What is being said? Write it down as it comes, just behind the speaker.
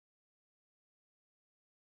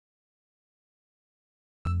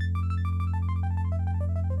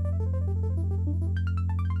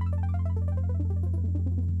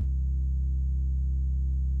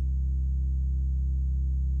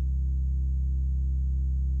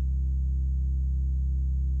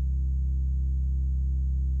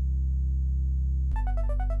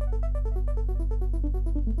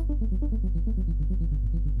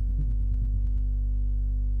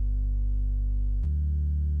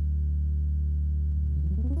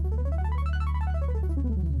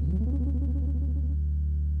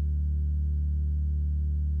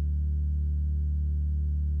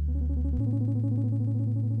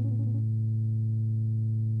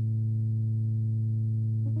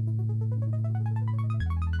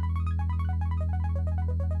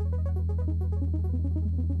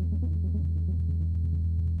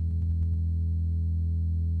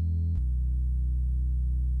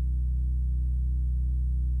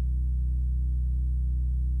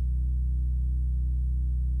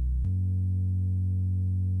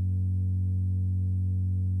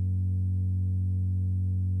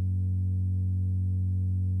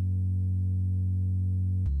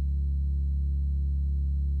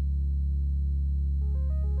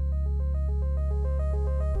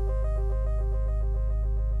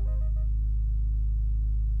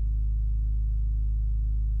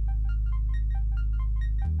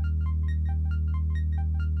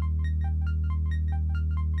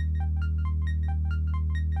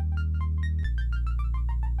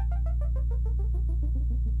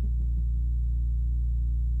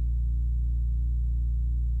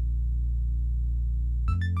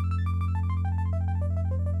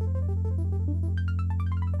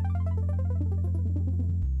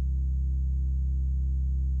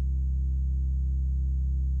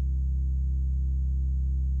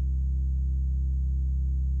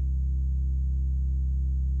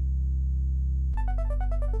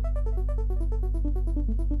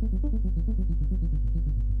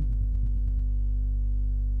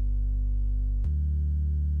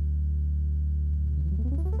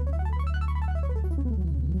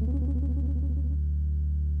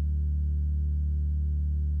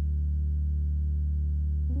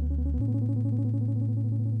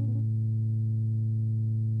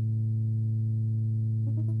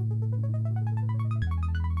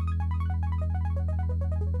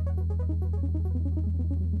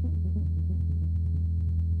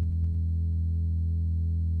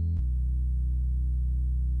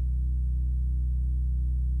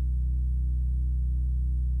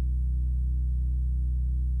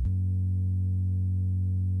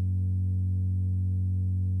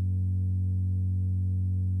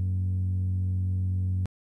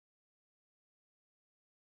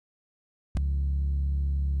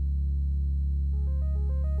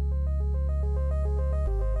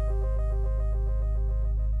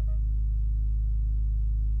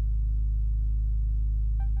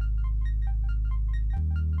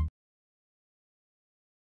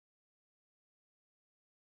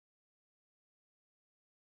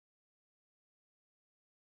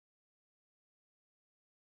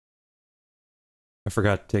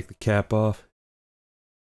forgot to take the cap off.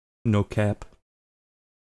 No cap.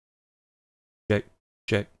 Check,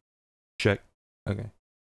 check, check. Okay.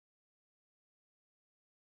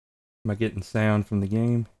 Am I getting sound from the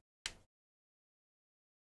game?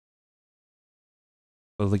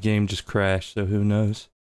 Well, the game just crashed, so who knows?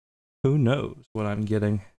 Who knows what I'm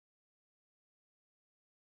getting?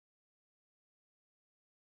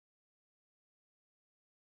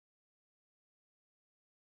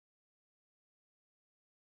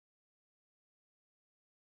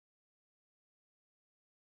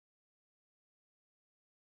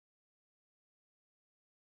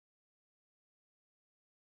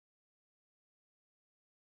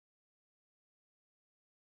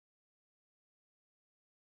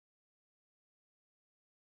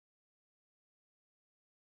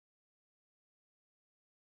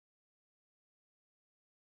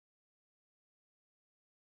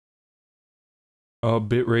 Oh,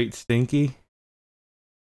 bitrate stinky?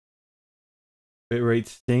 Bitrate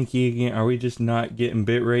stinky again? Are we just not getting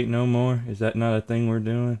bitrate no more? Is that not a thing we're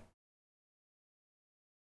doing?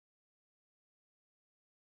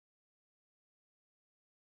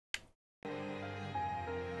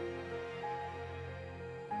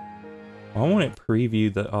 I want to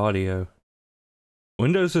preview the audio.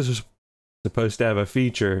 Windows is supposed to have a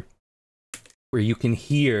feature where you can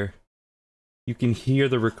hear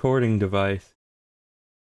the recording device.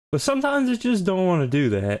 But sometimes it just don't want to do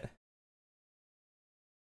that.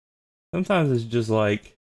 Sometimes it's just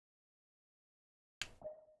like,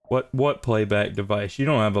 what playback device? You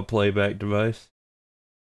don't have a playback device.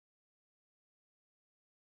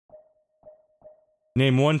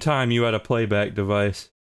 Name one time you had a playback device.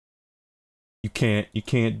 You can't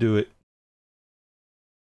do it.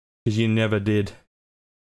 'Cause you never did.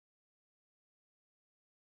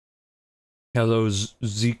 Hello,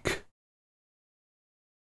 Zeke.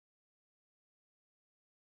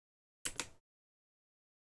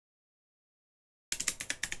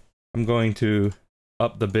 I'm going to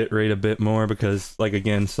up the bitrate a bit more because, like,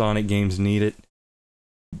 again, Sonic games need it.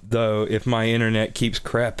 Though, if my internet keeps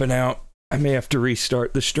crapping out, I may have to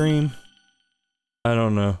restart the stream. I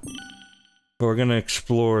don't know. But we're gonna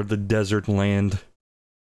explore the desert land.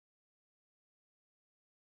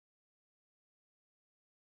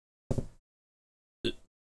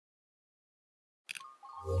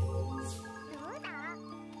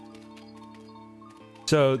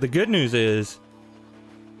 So, the good news is,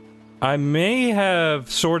 I may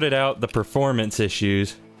have sorted out the performance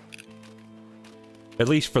issues. At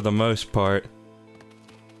least for the most part.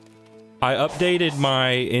 I updated my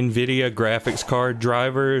NVIDIA graphics card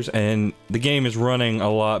drivers, and the game is running a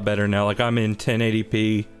lot better now. Like, I'm in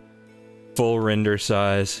 1080p, full render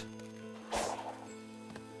size.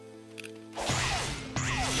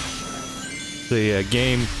 So yeah,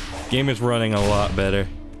 game is running a lot better.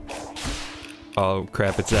 Oh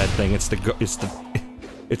crap! It's that thing.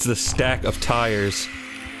 It's the stack of tires.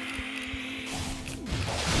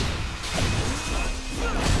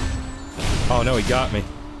 Oh no, he got me.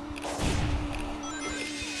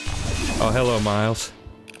 Oh, hello, Miles.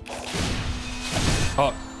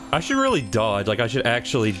 Oh, I should really dodge. Like, I should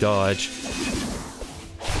actually dodge.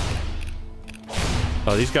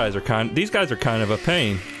 Oh, these guys are kind of a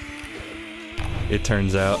pain. It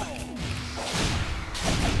turns out.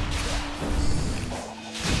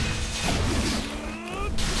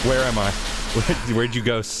 Where am I? Where'd you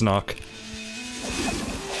go, Snock?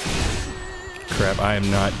 Crap, I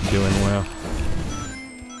am not doing well.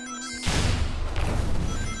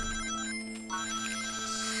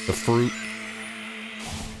 The fruit.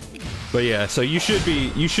 But yeah, so you should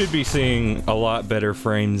be seeing a lot better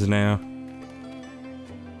frames now.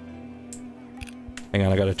 Hang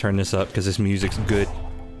on, I gotta turn this up because this music's good.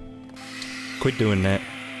 Quit doing that.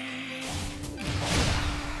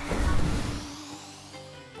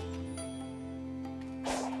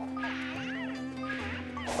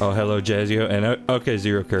 Oh, hello, Jazzio, and okay,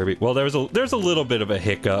 Zero Kirby. Well, there's a little bit of a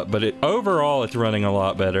hiccup, but overall it's running a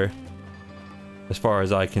lot better, as far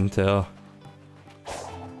as I can tell.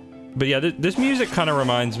 But yeah, this music kind of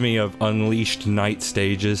reminds me of Unleashed Night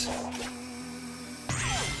stages,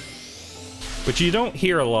 which you don't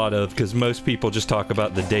hear a lot of because most people just talk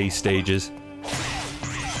about the day stages.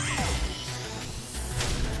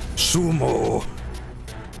 Sumo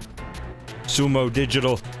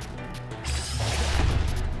Digital.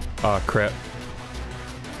 Oh crap.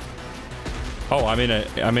 Oh, I'm in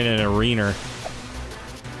an arena.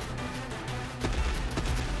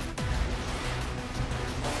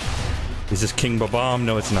 Is this King Babam?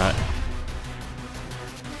 No, it's not.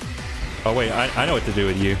 Oh wait, I know what to do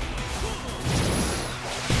with you.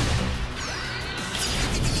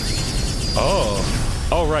 Oh.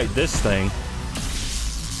 Oh, right, this thing.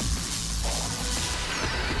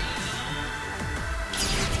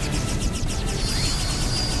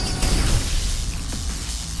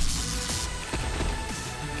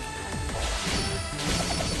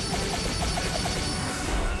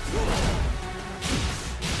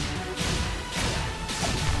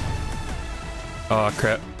 Oh,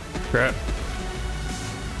 crap. Crap.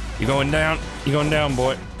 You going down? You going down,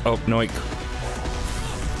 boy? Oh, noik.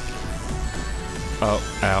 Oh,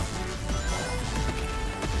 ow.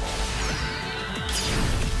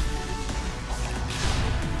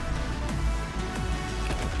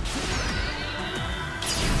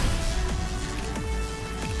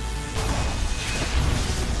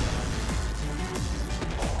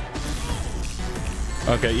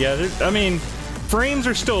 Okay, yeah, I mean, frames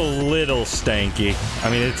are still a little stanky.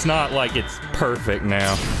 I mean, it's not like it's perfect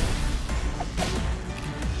now.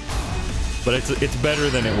 But it's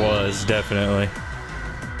better than it was, definitely.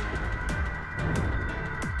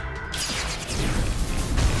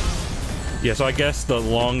 Yeah, so I guess the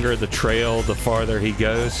longer the trail, the farther he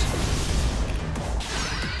goes.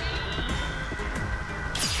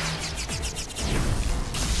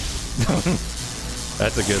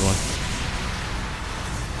 That's a good one.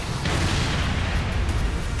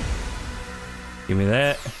 Give me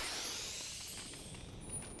that.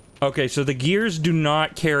 Okay, so the gears do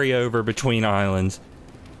not carry over between islands.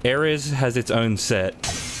 Ares has its own set.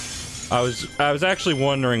 I was actually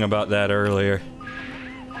wondering about that earlier.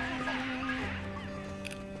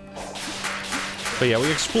 But yeah,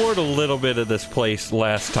 we explored a little bit of this place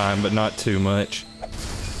last time, but not too much.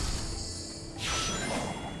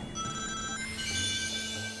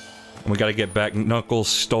 We gotta get back Knuckles'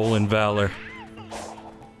 stolen valor.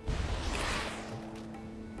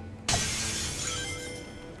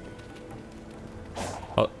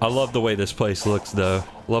 I love the way this place looks, though.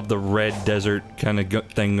 Love the red desert kind of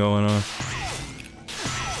thing going on.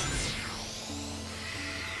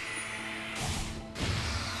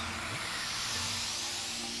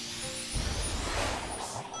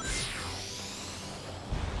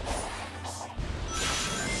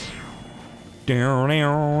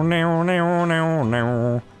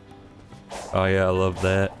 Oh yeah, I love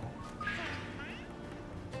that.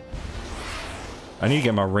 I need to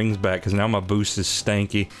get my rings back because now my boost is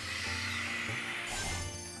stanky.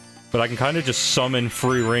 But I can kind of just summon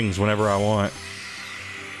free rings whenever I want.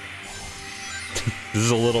 This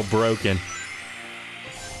is a little broken.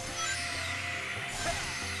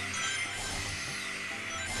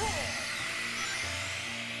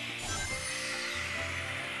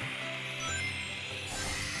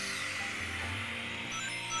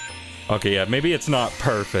 Okay, yeah, maybe it's not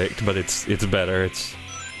perfect, but it's better. It's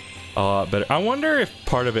a lot better. I wonder if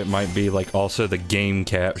part of it might be like also the game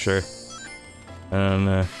capture. I don't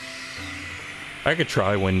know. I could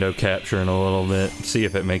try window capture in a little bit, see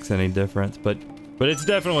if it makes any difference, but it's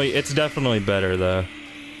definitely better though.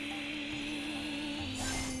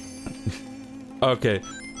 Okay.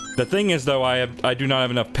 The thing is though, I do not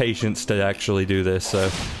have enough patience to actually do this,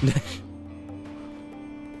 so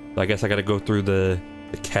I guess I gotta go through the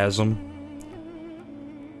chasm.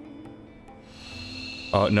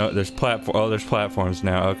 Oh no, there's there's platforms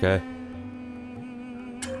now, okay.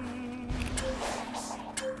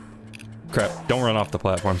 Crap, don't run off the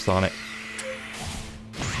platform, Sonic.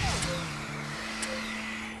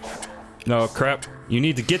 No, crap, you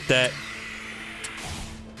need to get that.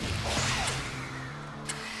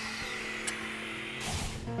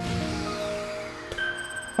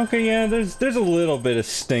 Okay, yeah, there's a little bit of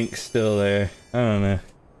stink still there. I don't know.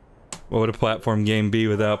 What would a platform game be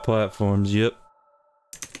without platforms? Yep.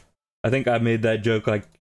 I think I made that joke like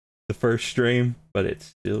the first stream, but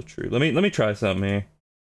it's still true. Let me try something here.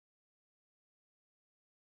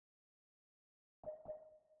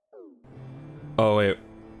 Oh wait.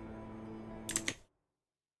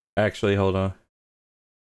 Actually, hold on.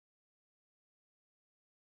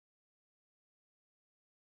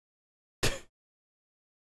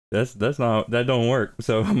 That's not, that don't work,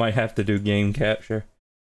 so I might have to do game capture.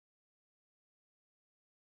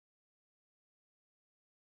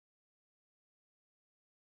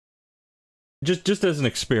 Just as an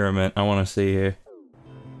experiment, I want to see here.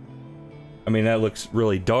 I mean, that looks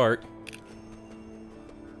really dark.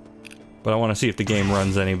 But I want to see if the game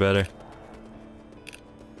runs any better.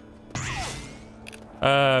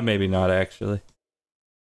 Maybe not actually.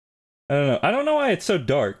 I don't know. I don't know why it's so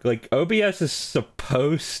dark. Like, OBS is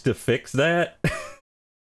supposed to fix that.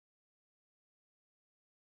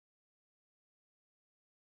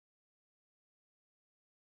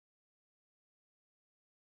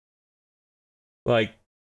 Like,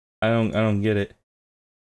 I don't get it.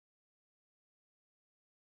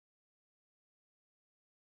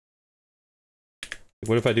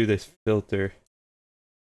 What if I do this filter?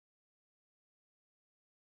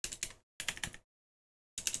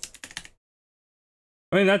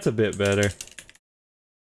 I mean, that's a bit better.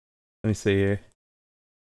 Let me see here.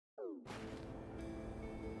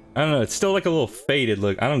 I don't know, it's still like a little faded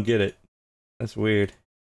look. I don't get it. That's weird.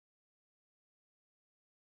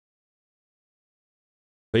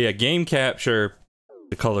 But yeah, game capture,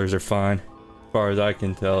 the colors are fine. As far as I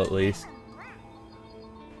can tell, at least.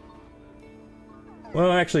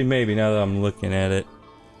 Well, actually, maybe, now that I'm looking at it.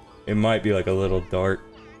 It might be like a little dark.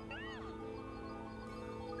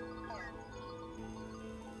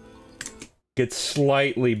 Gets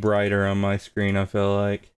slightly brighter on my screen, I feel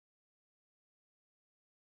like.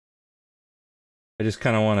 I just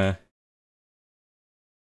kind of want to...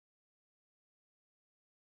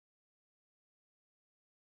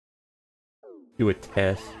 do a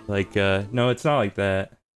test. Like, no, it's not like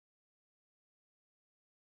that.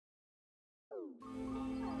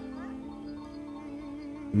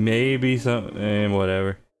 Maybe some...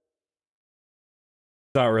 whatever. It's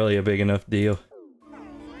not really a big enough deal.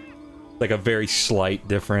 Like a very slight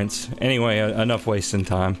difference. Anyway, enough wasting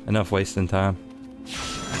time. Enough wasting time.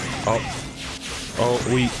 Oh. Oh,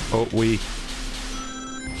 we.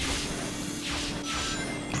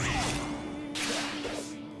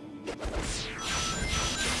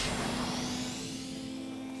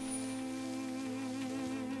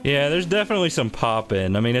 Yeah, there's definitely some pop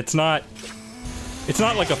in. I mean, it's not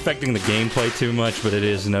like affecting the gameplay too much, but it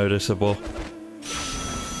is noticeable.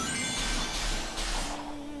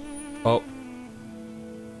 Oh.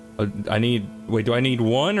 I need... wait, do I need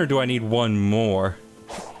one or do I need one more?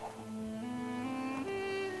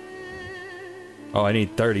 Oh, I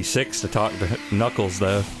need 36 to talk to Knuckles,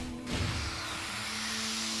 though.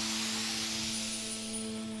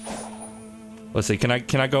 Let's see, can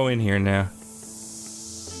I go in here now?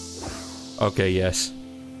 Okay, yes.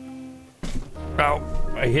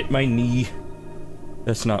 Ow! I hit my knee.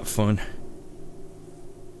 That's not fun.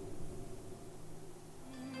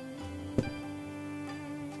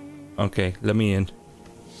 Okay, let me in.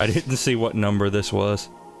 I didn't see what number this was.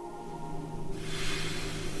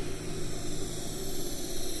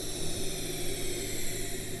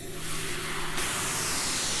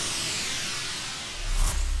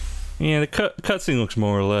 Yeah, the cutscene looks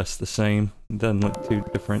more or less the same. It doesn't look too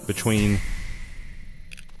different between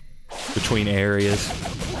areas.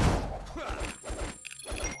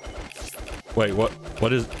 Wait,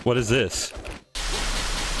 what is this?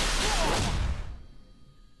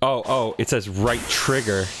 Oh, it says right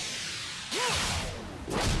trigger.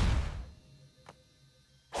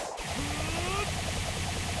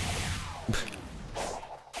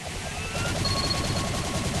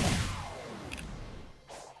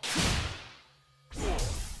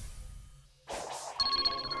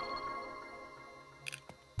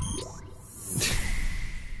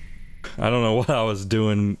 I don't know what I was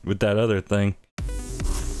doing with that other thing.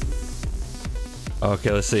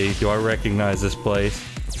 Okay, let's see. Do I recognize this place?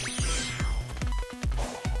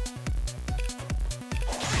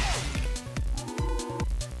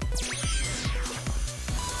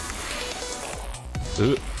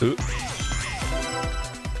 Ooh.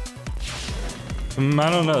 I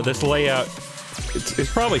don't know. This layout...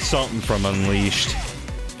 It's probably something from Unleashed.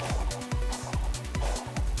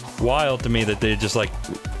 Wild to me that they're just, like,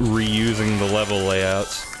 reusing the level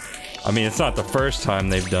layouts. I mean, it's not the first time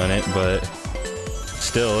they've done it, but...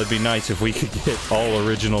 still, it'd be nice if we could get all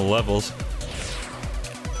original levels.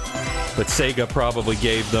 But Sega probably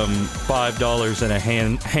gave them $5 and a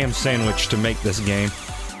ham sandwich to make this game.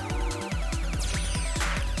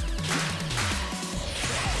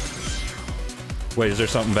 Wait, is there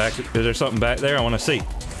something back? Is there something back there? I want to see.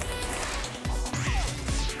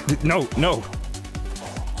 No.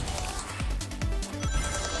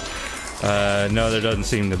 No, there doesn't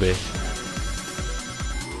seem to be.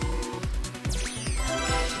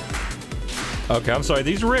 Okay, I'm sorry.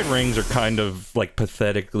 These red rings are kind of, like,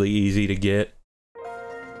 pathetically easy to get.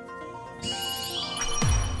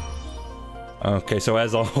 Okay, so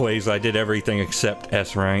as always, I did everything except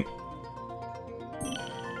S rank.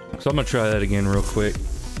 So I'm gonna try that again real quick.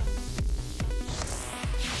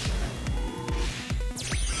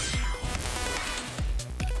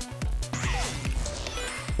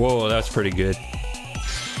 Whoa, that's pretty good.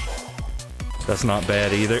 That's not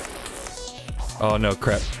bad either. Oh no,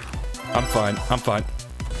 crap. I'm fine.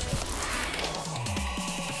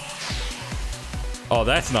 Oh,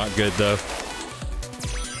 that's not good though.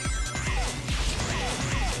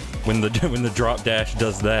 When the drop dash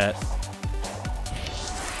does that.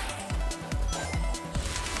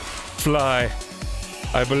 Fly.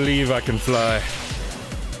 I believe I can fly.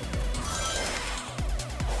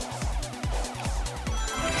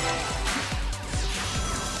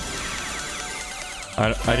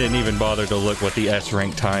 I didn't even bother to look what the S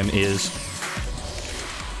rank time is.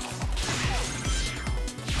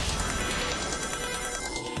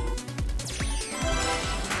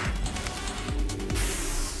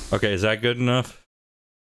 Okay, is that good enough?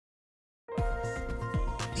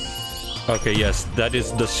 Okay, yes, that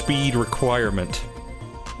is the speed requirement.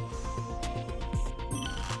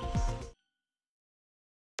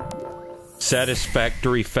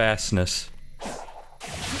 Satisfactory fastness.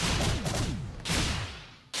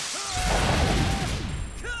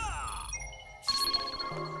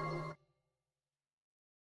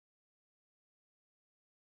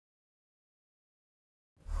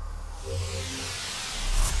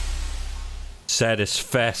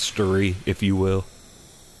 Satisfactory, if you will.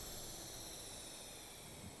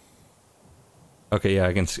 Okay, yeah,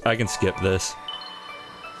 I can skip this.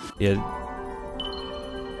 Yeah.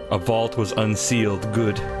 A vault was unsealed.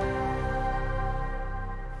 Good.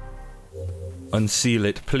 Unseal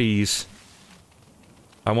it, please.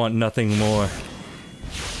 I want nothing more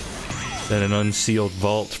than an unsealed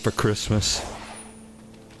vault for Christmas.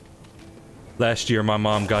 Last year, my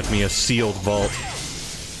mom got me a sealed vault.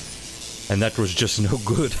 And that was just no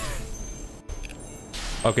good.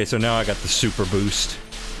 Okay, so now I got the super boost.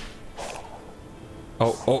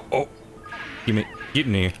 Oh. Get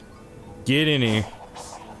in here. Get in here.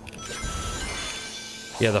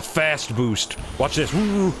 Yeah, the fast boost. Watch this.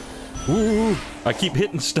 Woo! Woo! I keep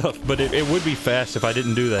hitting stuff, but it would be fast if I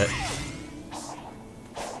didn't do that.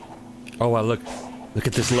 Oh, wow, look. Look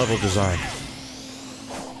at this level design.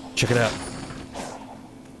 Check it out.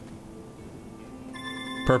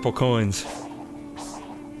 Purple coins.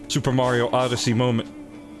 Super Mario Odyssey moment.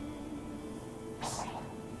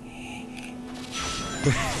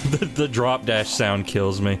 the drop dash sound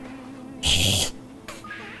kills me.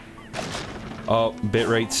 Oh,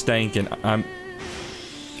 bitrate stankin'.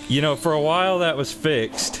 You know, for a while that was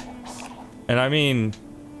fixed. And I mean,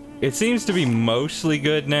 it seems to be mostly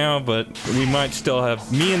good now, but we might still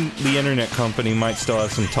have... Me and the internet company might still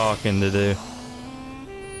have some talking to do.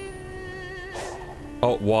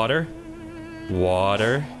 Oh, water.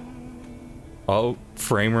 Water. Oh,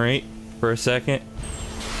 frame rate for a second.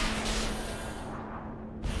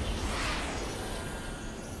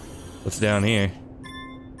 What's down here?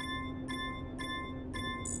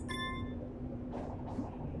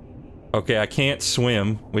 Okay, I can't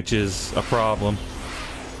swim, which is a problem.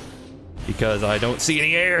 Because I don't see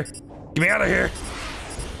any air! Get me out of here!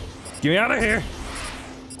 Get me out of here!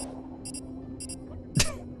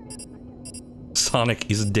 Sonic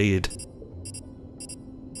is dead.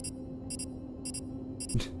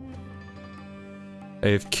 I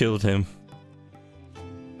have killed him.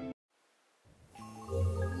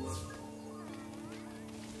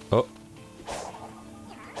 Oh.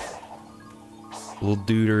 Little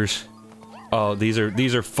duders. Oh, these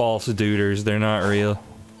are false duders. They're not real.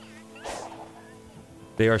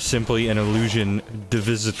 They are simply an illusion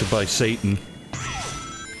devised by Satan.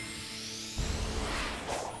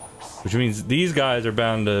 Which means these guys are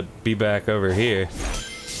bound to be back over here.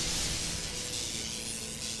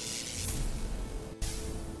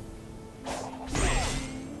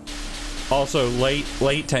 Also,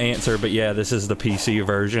 late to answer, but yeah, this is the PC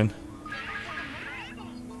version.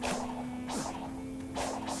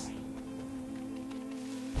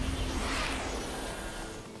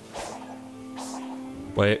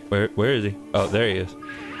 Wait, where is he? Oh, there he is.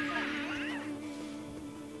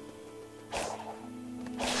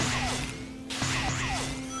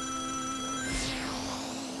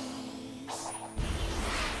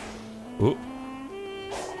 Ooh.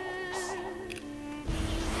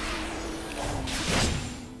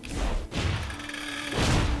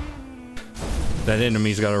 That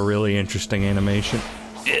enemy's got a really interesting animation.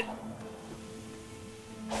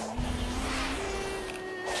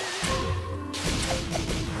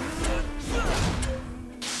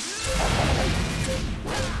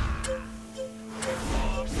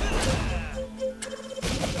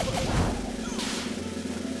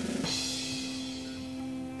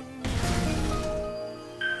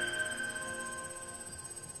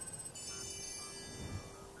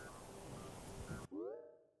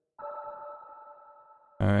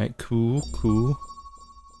 Alright, cool, cool.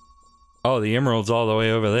 Oh, the emerald's all the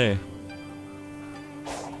way over there.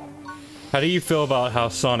 How do you feel about how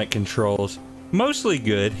Sonic controls? Mostly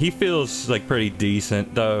good. He feels like pretty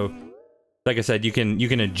decent, though. Like I said, you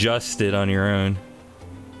can adjust it on your own.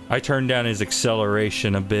 I turned down his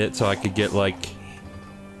acceleration a bit so I could get like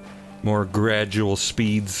more gradual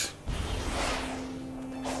speeds.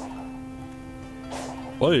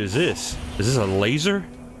 What is this? Is this a laser?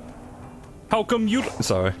 How come you...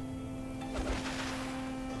 Sorry.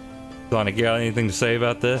 Sonic, you got anything to say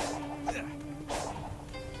about this?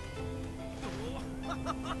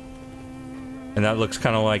 And that looks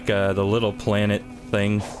kind of like the little planet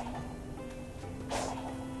thing.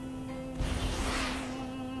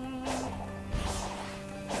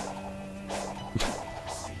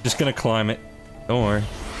 Just gonna climb it. Don't worry.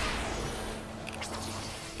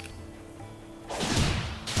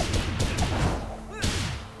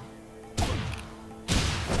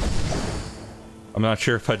 I'm not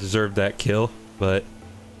sure if I deserved that kill, but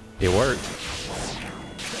it worked.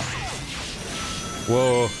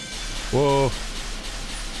 Whoa. Whoa.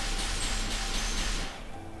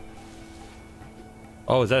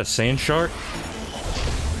 Oh, is that a sand shark?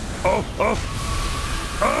 Oh,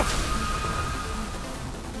 oh, oh.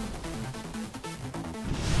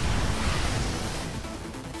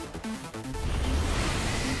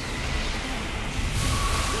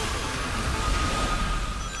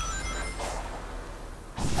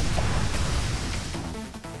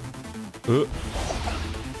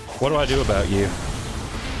 What do I do about you?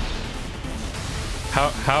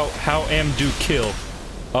 How am do kill?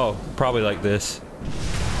 Oh, probably like this.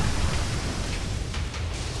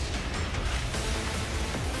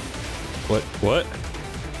 What?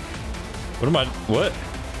 What am I, what?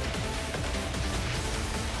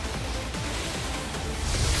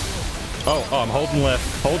 Oh, I'm holding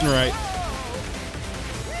left, holding right.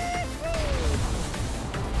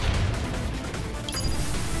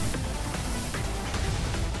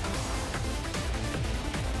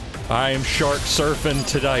 I am shark surfing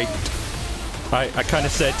tonight. I kind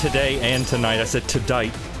of said today and tonight. I said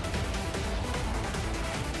tonight.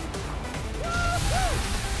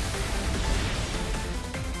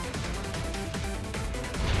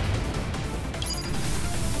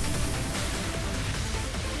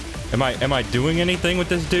 Am I doing anything with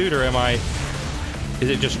this dude, or is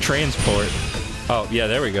it just transport? Oh, yeah,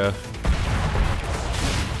 there we go.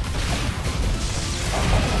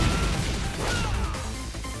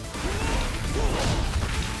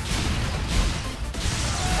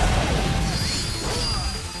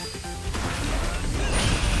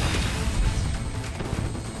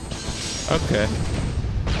 Okay.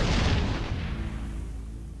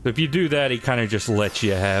 If you do that, he kind of just lets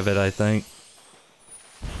you have it, I think.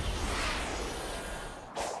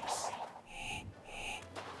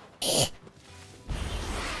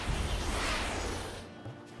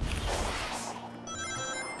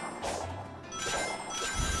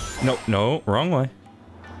 No, no, wrong way.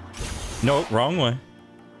 No, wrong way.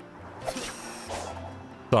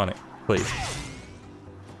 Sonic, please.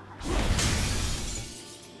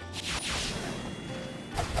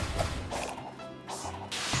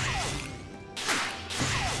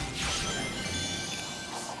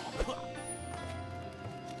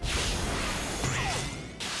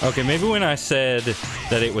 Okay, maybe when I said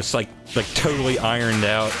that it was like totally ironed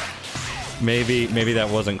out, maybe that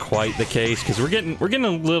wasn't quite the case, because we're getting a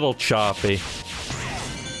little choppy.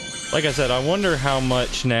 Like I said, I wonder how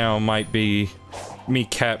much now might be me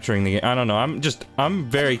capturing the game. I don't know. I'm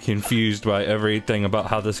very confused by everything about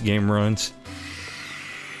how this game runs.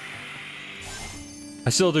 I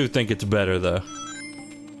still do think it's better though.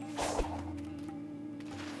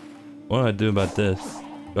 What do I do about this?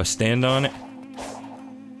 Do I stand on it?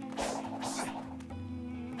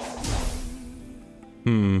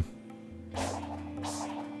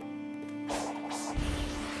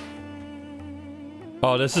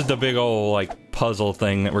 Oh, this is the big old, like, puzzle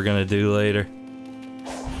thing that we're gonna do later.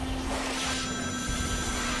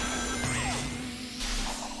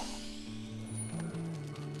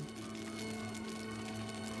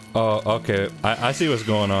 Oh, okay. I see what's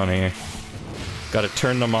going on here. Gotta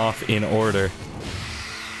turn them off in order.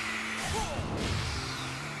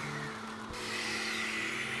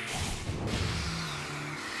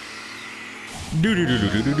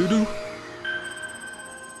 Do-do-do-do-do-do-do-do.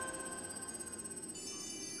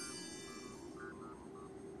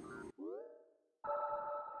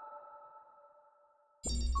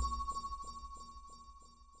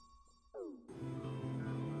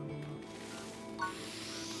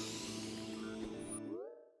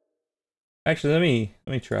 Actually,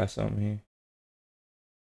 let me try something here.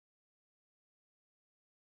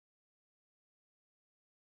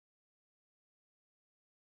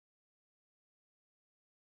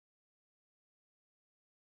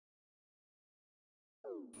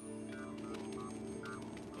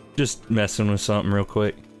 Just messing with something real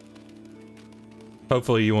quick.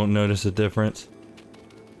 Hopefully you won't notice a difference.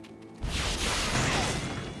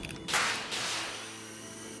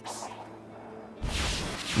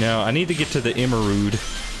 Now, I need to get to the Emerald.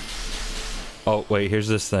 Oh, wait, here's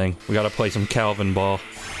this thing. We gotta play some Calvin Ball.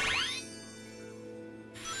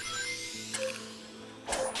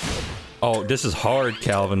 Oh, this is hard,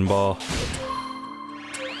 Calvin Ball.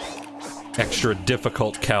 Extra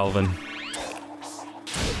difficult, Calvin.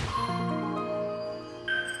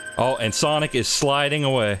 Oh, and Sonic is sliding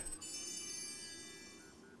away.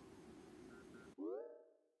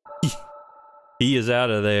 He is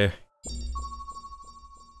out of there.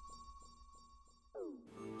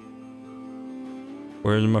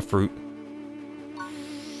 Where's my fruit?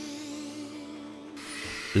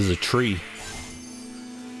 This is a tree.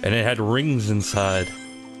 And it had rings inside.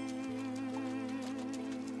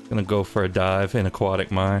 Gonna go for a dive in aquatic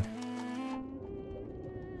mine.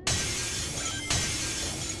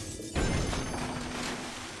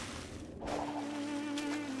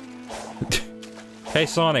 Hey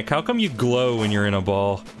Sonic, how come you glow when you're in a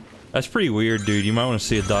ball? That's pretty weird, dude. You might want to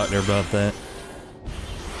see a doctor about that.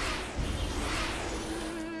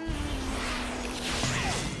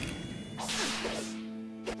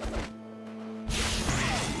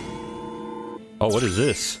 Oh, what is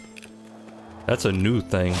this? That's a new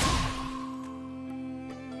thing.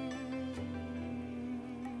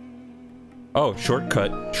 Oh,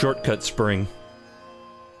 shortcut. Shortcut spring.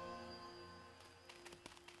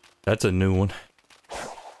 That's a new one.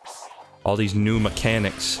 All these new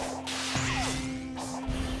mechanics.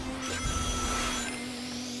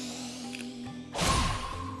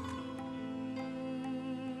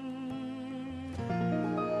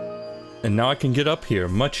 And now I can get up here,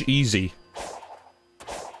 much easy.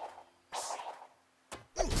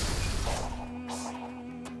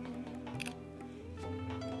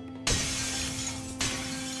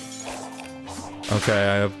 Okay,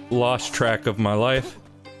 I have lost track of my life.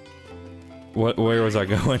 Where was I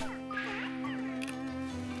going?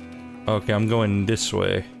 Okay, I'm going this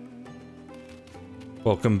way.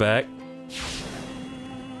 Welcome back.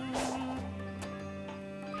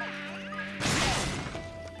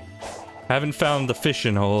 Haven't found the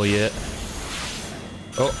fishing hole yet.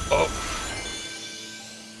 Oh.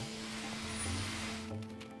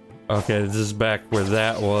 Okay, this is back where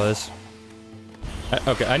that was.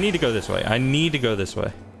 Okay, I need to go this way. I need to go this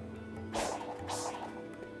way.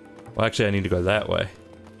 Well, actually, I need to go that way.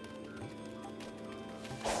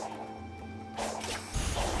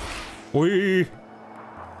 Whee!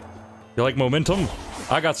 You like momentum?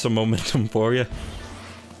 I got some momentum for you.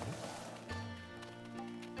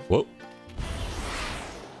 Whoa.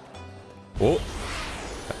 Whoa.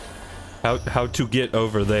 How to get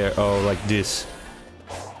over there? Oh, like this.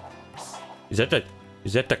 Is that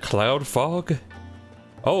the cloud fog?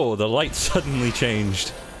 Oh, the light suddenly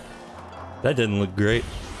changed. That didn't look great.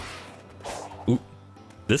 Ooh.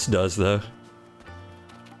 This does, though.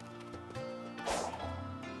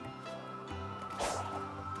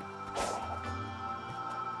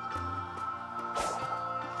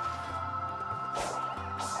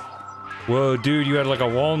 Whoa, dude, you had like a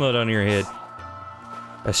walnut on your head.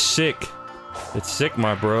 That's sick. It's sick,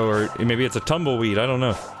 my bro, or maybe it's a tumbleweed, I don't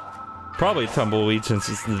know. Probably a tumbleweed since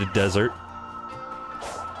it's in the desert.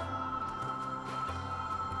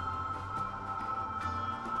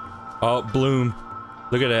 Oh, Bloom.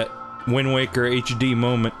 Look at that. Wind Waker HD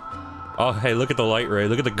moment. Oh, hey, look at the light ray.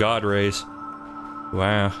 Look at the god rays.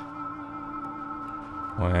 Wow.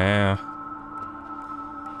 Wow.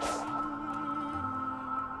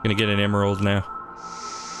 Gonna get an emerald now.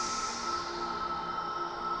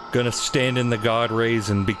 Gonna stand in the god rays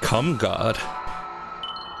and become god.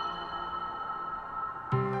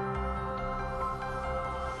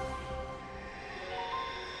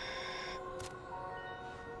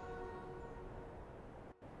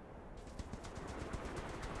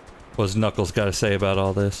 What's Knuckles gotta say about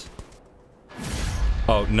all this?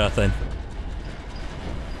 Oh, nothing.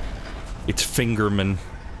 It's Fingerman.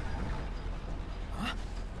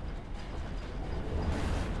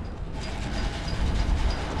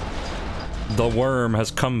 The worm has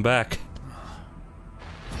come back.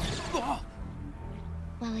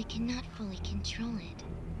 While I cannot fully control it,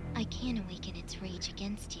 I can awaken its rage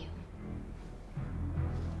against you.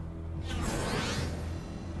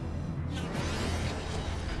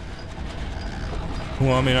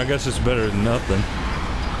 Well, I mean, I guess it's better than nothing.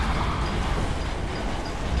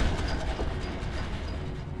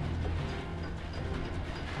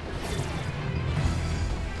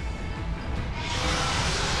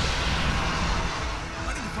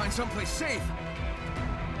 I need to find someplace safe.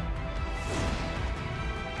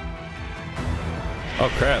 Oh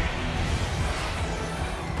crap.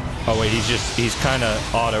 Oh wait, he's kind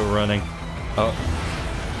of auto running. Oh.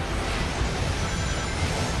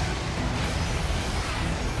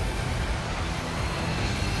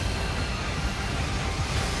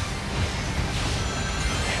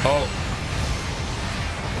 Oh.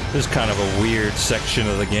 This is kind of a weird section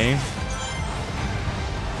of the game.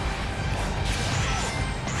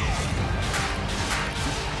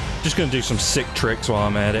 Just gonna do some sick tricks while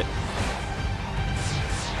I'm at it.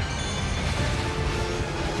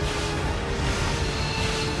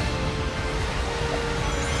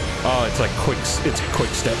 Oh, it's like it's quick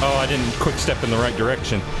step. Oh, I didn't quick step in the right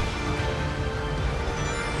direction.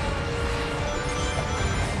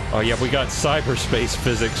 Oh yeah, we got cyberspace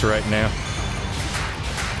physics right now.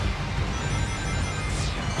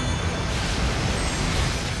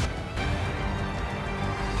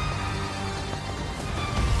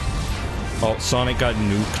 Oh, Sonic got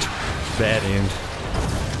nuked. Bad end.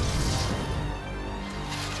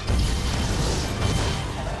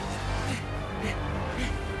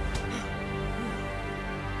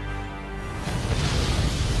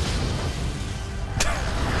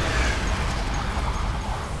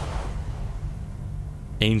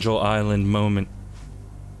 Angel Island moment.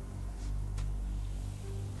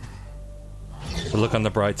 But look on the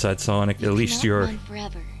bright side, Sonic. At least you're... Run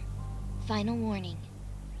forever. Final warning.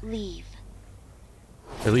 Leave.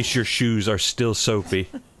 At least your shoes are still soapy.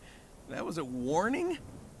 That was a warning?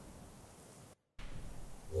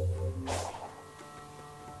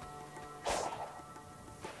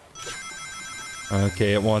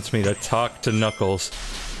 Okay, it wants me to talk to Knuckles.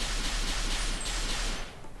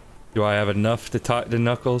 Do I have enough to talk to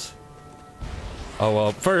Knuckles? Oh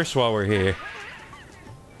well, first while we're here.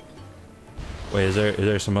 Wait, is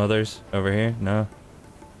there some others over here? No?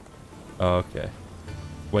 Oh, okay.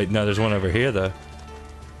 Wait, no, there's one over here though.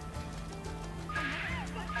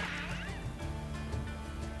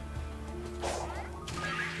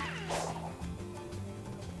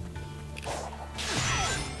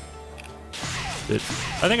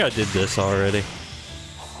 I think I did this already.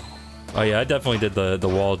 Oh yeah, I definitely did the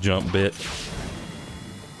wall jump bit.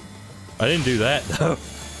 I didn't do that though.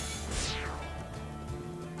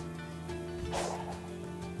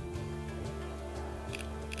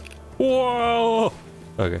 Whoa!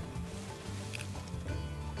 Okay.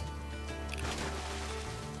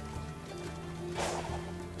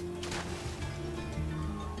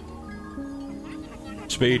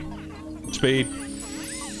 Speed. Speed.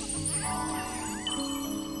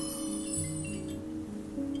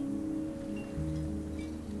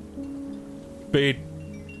 Speed.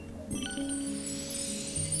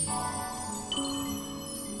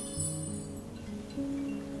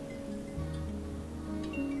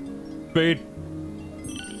 Speed.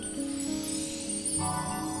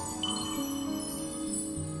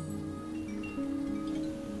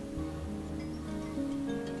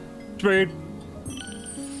 Speed.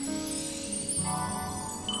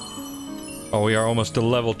 Oh, we are almost to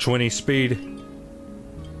level 20 speed.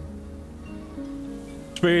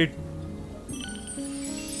 Speed.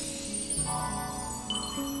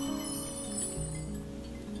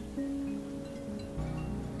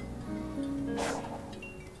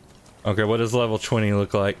 Okay, what does level 20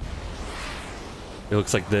 look like? It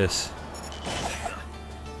looks like this.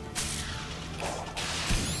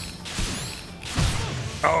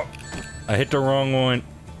 Oh! I hit the wrong one.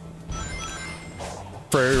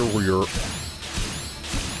 Failure.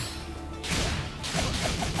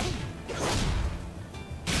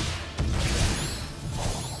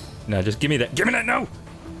 No, just give me that. Give me that, no!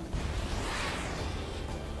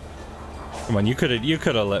 Come on, you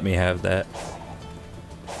could've let me have that.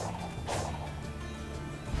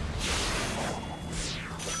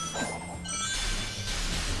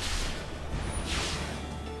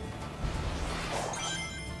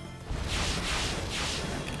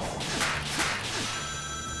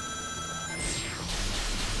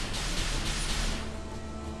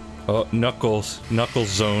 Oh, Knuckles. Knuckles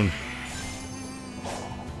zone.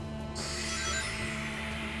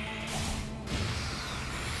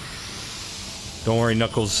 Don't worry,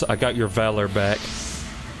 Knuckles. I got your valor back.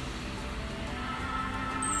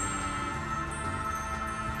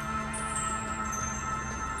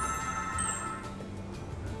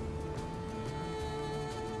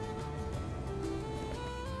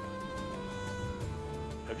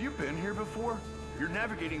 Have you been here before? You're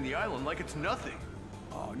navigating the island like it's nothing.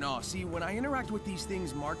 Oh, no. See, when I interact with these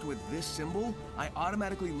things marked with this symbol, I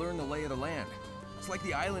automatically learn the lay of the land. It's like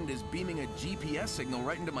the island is beaming a GPS signal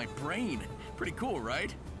right into my brain. Pretty cool,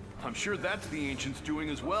 right? I'm sure that's the ancients doing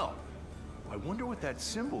as well. I wonder what that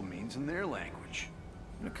symbol means in their language.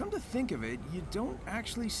 Now, come to think of it, you don't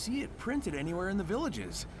actually see it printed anywhere in the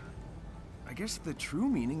villages. I guess the true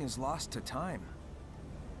meaning is lost to time.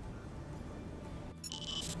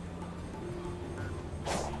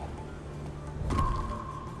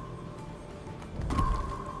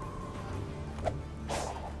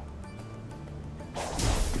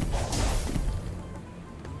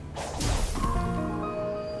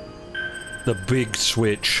 The big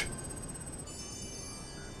switch.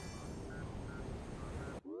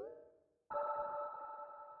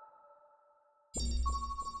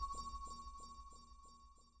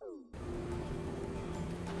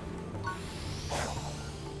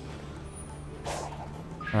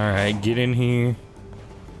 Alright, get in here.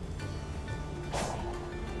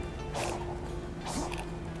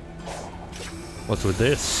 What's with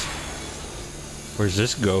this? Where's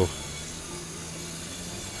this go?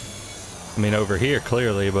 I mean, over here,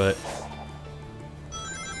 clearly, but...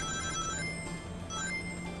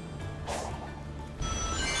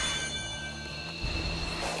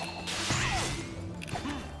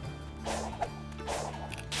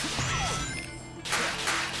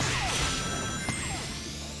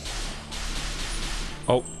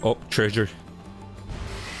 Oh, treasure.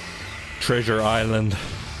 Treasure Island.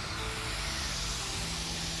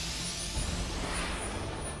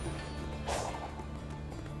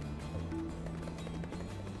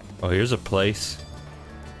 Oh, here's a place.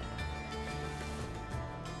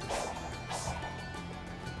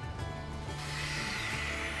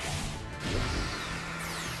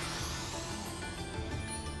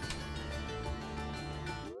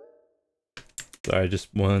 Sorry, just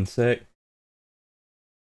one sec.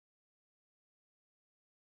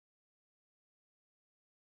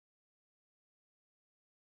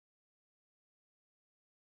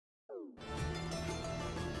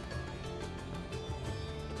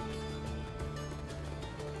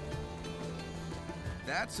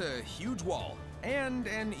 That's a huge wall, and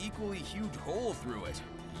an equally huge hole through it.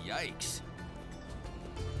 Yikes.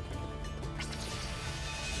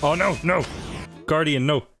 Oh no, no! Guardian,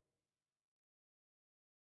 no!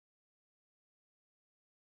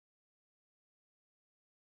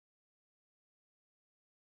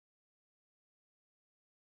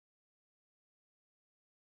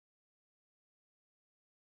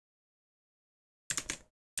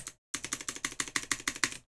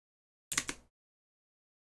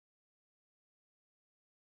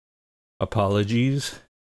 Apologies.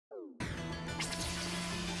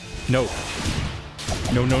 No.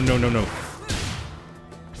 No, no, no, no, no.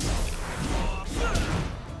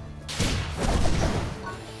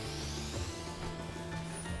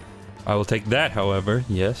 I will take that, however,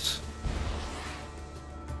 yes.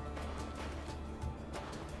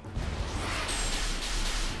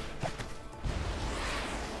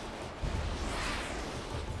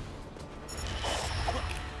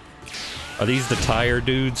 Are these the tire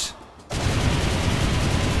dudes?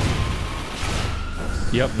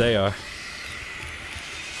 Yep, they are.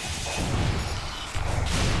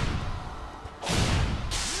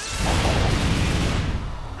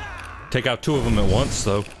 Take out two of them at once,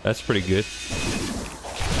 though. That's pretty good.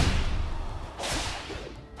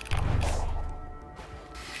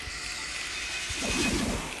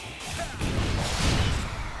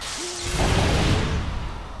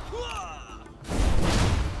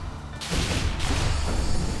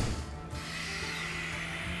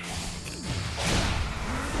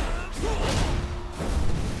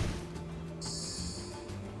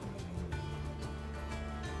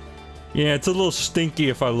 Yeah, it's a little stinky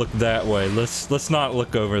if I look that way. Let's not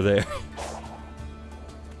look over there.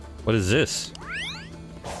 What is this?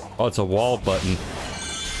 Oh, it's a wall button.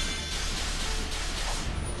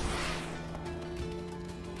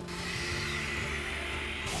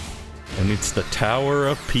 And it's the Tower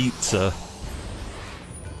of Pizza.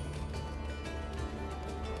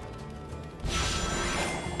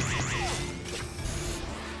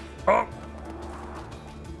 Oh!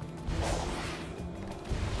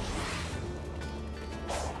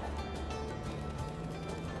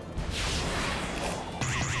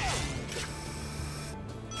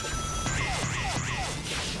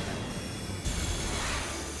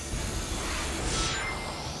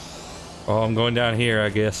 Oh, I'm going down here, I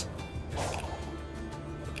guess.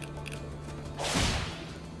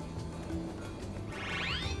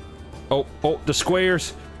 Oh, the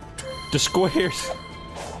squares! The squares!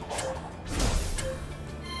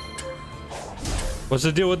 What's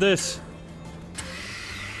the deal with this?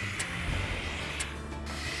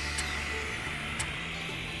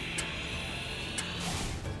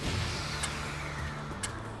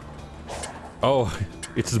 Oh,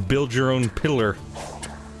 it's the build your own pillar.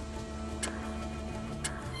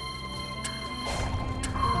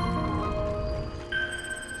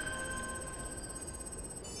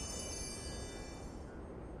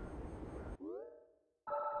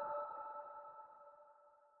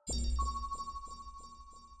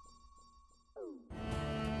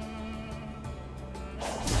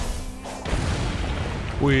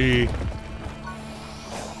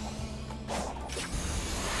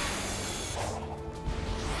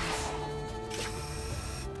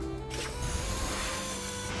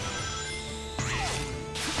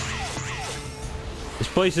 This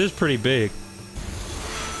place is pretty big.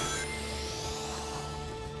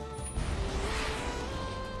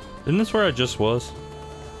 Isn't this where I just was?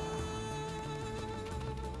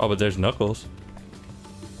 Oh, but there's Knuckles.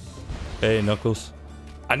 Hey, Knuckles.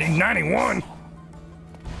 I need 91!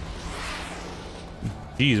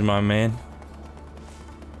 Jeez, my man.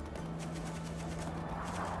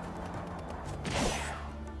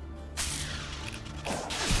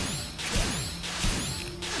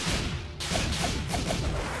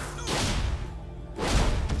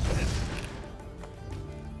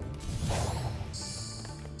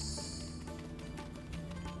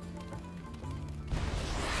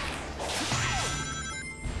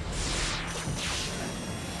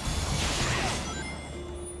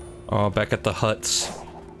 Oh, back at the huts.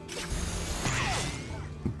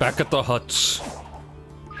 Back at the huts.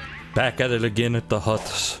 Back at it again at the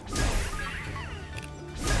huts.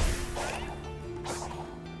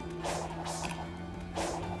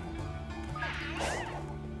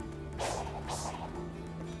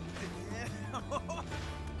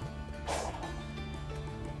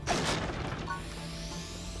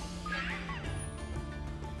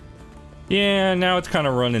 Yeah, now it's kind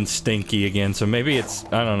of running stinky again, so maybe it's,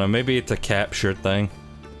 I don't know, maybe it's a capture thing.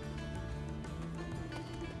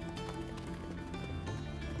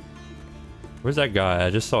 Where's that guy?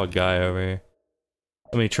 I just saw a guy over here.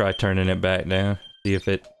 Let me try turning it back down, see if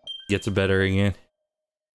it gets better again.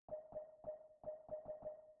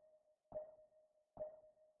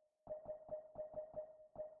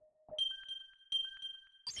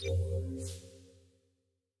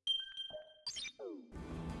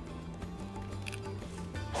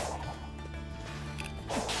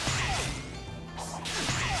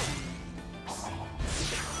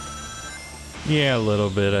 Yeah, a little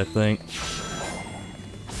bit, I think.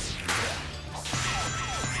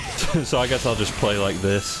 So I guess I'll just play like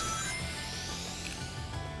this.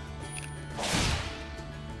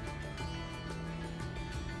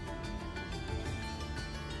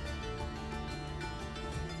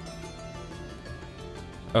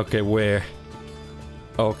 Okay, where?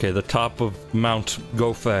 Okay, the top of Mount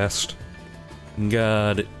Go Fast.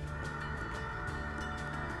 Got it.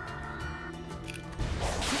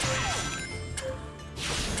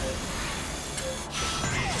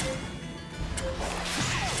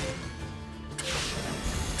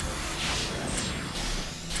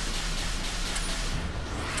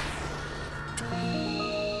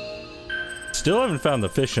 Still haven't found the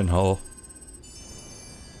fishing hole.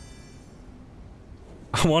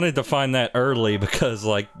 I wanted to find that early because,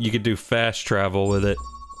 like, you could do fast travel with it.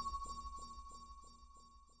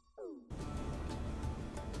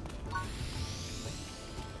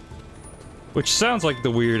 Which sounds like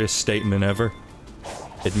the weirdest statement ever,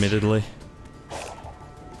 admittedly.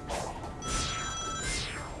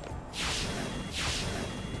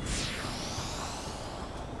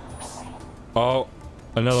 Oh,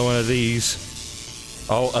 another one of these.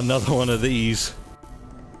 Oh, another one of these.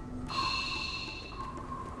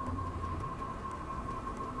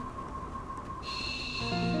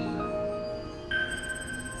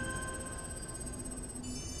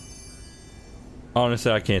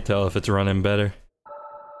 Honestly, I can't tell if it's running better.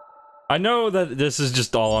 I know that this is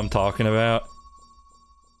just all I'm talking about.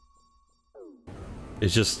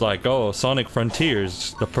 It's just like, oh, Sonic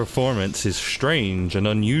Frontiers, the performance is strange and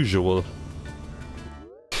unusual.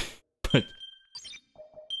 But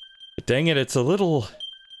dang it, it's a little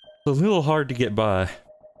hard to get by.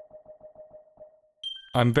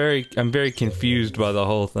 I'm very confused by the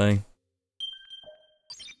whole thing.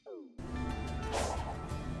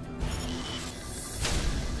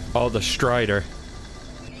 Oh, the Strider.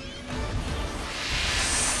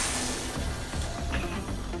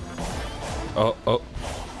 Oh, oh.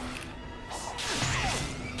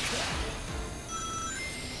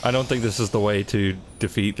 I don't think this is the way to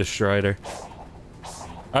defeat the Strider.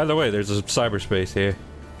 Either way, there's a cyberspace here.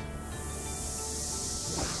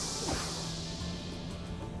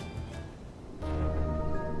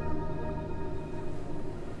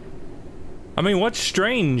 I mean, what's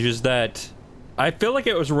strange is that I feel like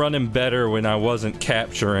it was running better when I wasn't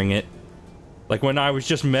capturing it. Like, when I was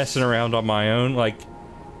just messing around on my own, like...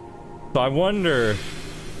 So I wonder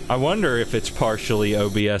if it's partially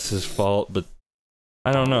OBS's fault, but...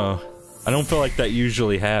 I don't know. I don't feel like that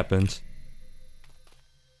usually happens.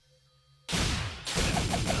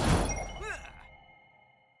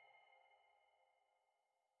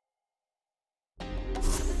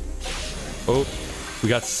 Oh, we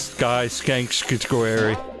got Sky Skank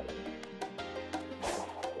Skitsquary.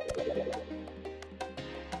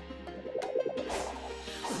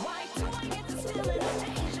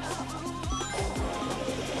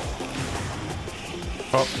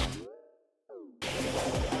 Oh.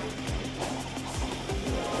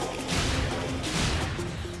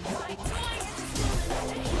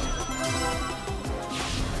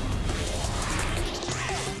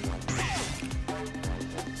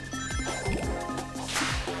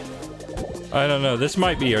 I don't know, this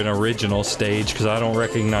might be an original stage because I don't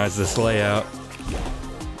recognize this layout.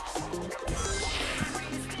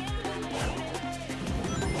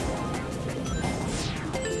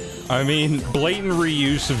 I mean, blatant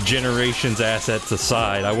reuse of Generations assets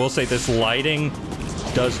aside, I will say this lighting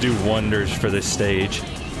does do wonders for this stage.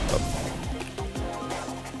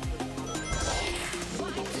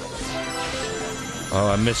 Oh,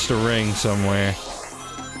 I missed a ring somewhere.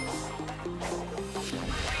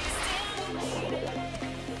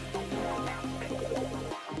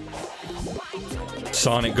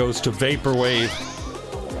 Sonic goes to Vaporwave.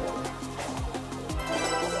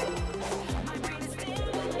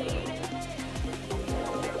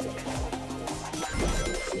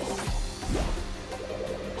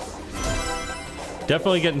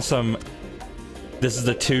 Definitely getting some... This is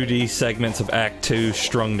the 2D segments of Act 2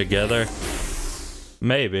 strung together.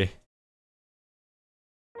 Maybe.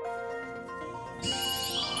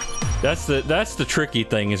 That's the tricky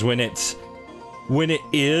thing, is when it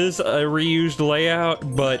is a reused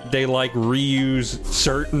layout, but they like reuse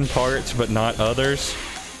certain parts but not others.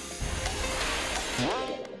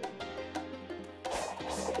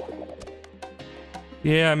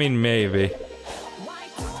 Yeah, I mean, maybe.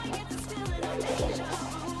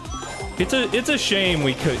 It's a shame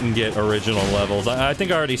we couldn't get original levels. I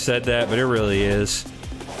think I already said that, but it really is.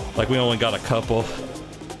 Like, we only got a couple.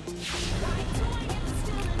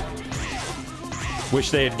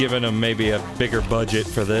 Wish they had given them maybe a bigger budget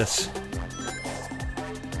for this.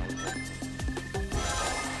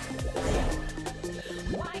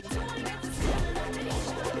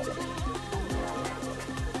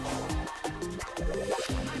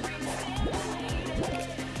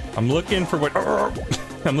 I'm looking for what...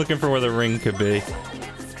 I'm looking for where the ring could be.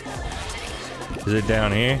 Is it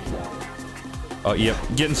down here? Oh, yep.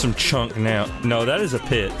 Getting some chunk now. No, that is a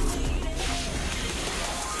pit.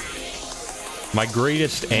 My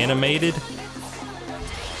greatest animated?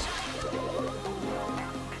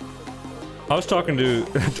 I was talking to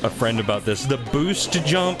a friend about this. The boost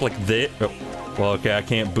jump, like this. Oh, well, okay, I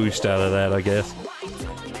can't boost out of that, I guess.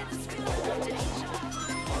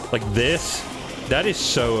 Like this. That is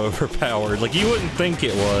so overpowered. Like, you wouldn't think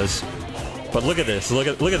it was. But look at this. Look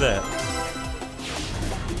at that.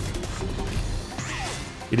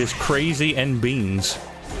 It is crazy and beans.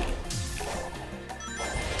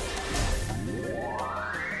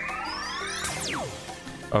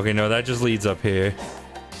 Okay, no, that just leads up here.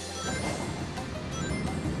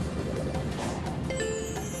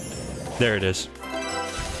 There it is.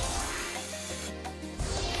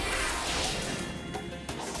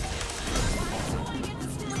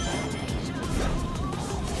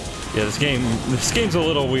 Yeah, this game's a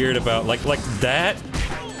little weird about like that.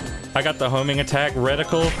 I got the homing attack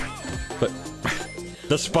reticle, but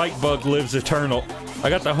the spike bug lives eternal. I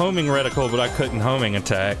got the homing reticle, but I couldn't homing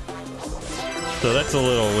attack. So that's a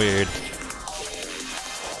little weird.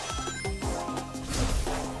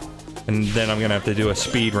 And then I'm gonna have to do a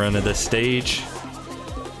speed run of this stage.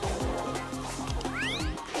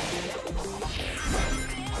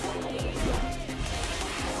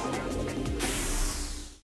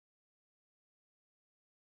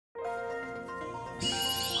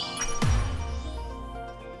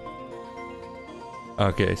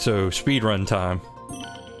 Okay, so speedrun time.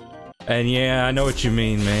 And yeah, I know what you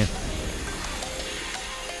mean, man.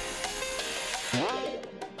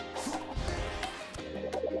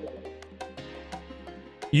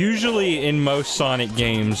 Usually in most Sonic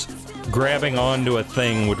games, grabbing onto a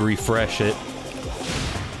thing would refresh it.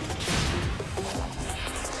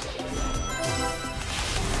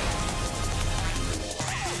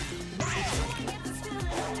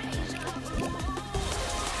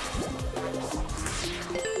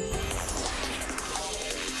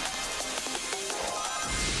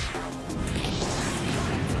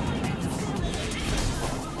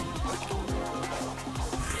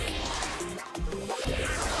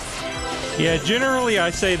 Yeah, generally I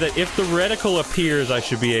say that if the reticle appears, I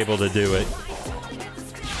should be able to do it.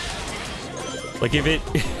 Like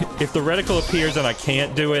if the reticle appears and I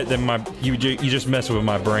can't do it, then you just mess with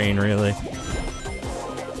my brain, really.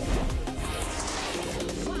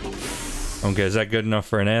 Okay, is that good enough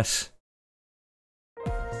for an S?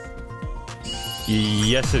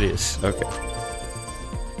 Yes, it is. Okay.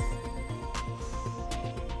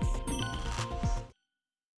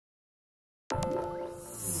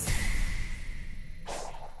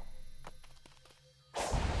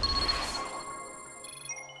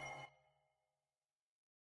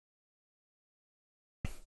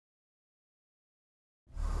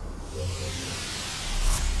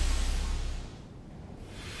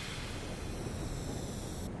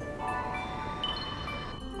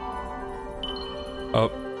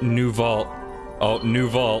 New vault. Oh, new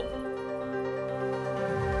vault.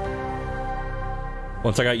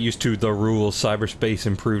 Once I got used to the rules, cyberspace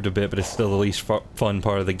improved a bit, but it's still the least fun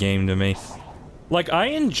part of the game to me. Like, I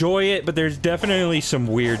enjoy it, but there's definitely some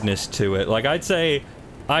weirdness to it. Like, I'd say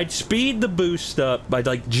I'd speed the boost up by,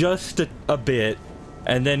 like, just a bit,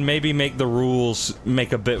 and then maybe make the rules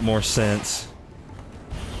make a bit more sense.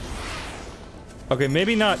 Okay,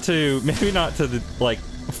 maybe not to the, like,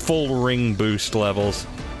 full ring boost levels,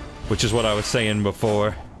 which is what I was saying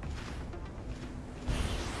before.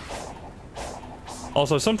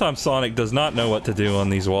 Also, sometimes Sonic does not know what to do on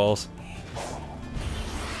these walls.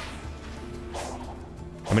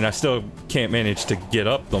 I mean, I still can't manage to get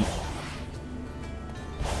up them.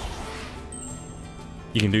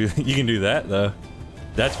 You can do that though.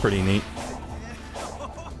 That's pretty neat.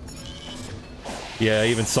 Yeah,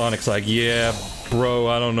 even Sonic's like, yeah, bro,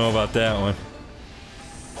 I don't know about that one.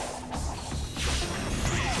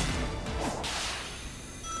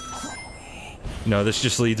 No, this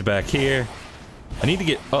just leads back here. I need to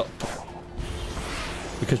get up.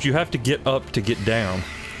 Because you have to get up to get down.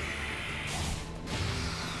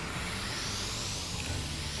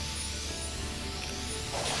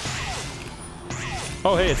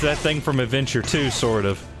 Oh hey, it's that thing from Adventure 2, sort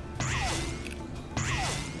of.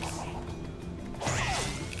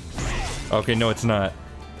 Okay, no it's not.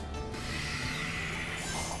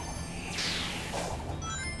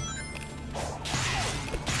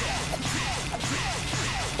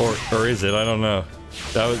 Or is it? I don't know.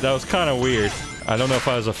 That was kind of weird. I don't know if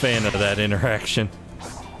I was a fan of that interaction.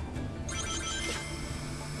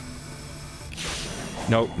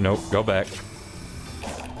 Nope, nope, go back.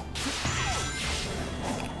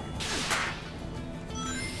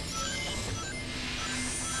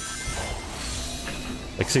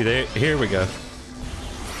 Like, see, there, here we go.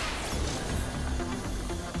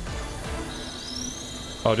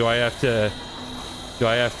 Oh, do I have to,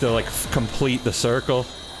 like, complete the circle?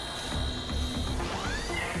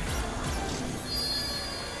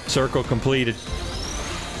 Circle completed.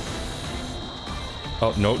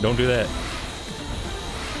 Oh, no, don't do that.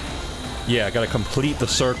 Yeah, I gotta complete the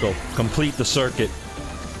circle. Complete the circuit.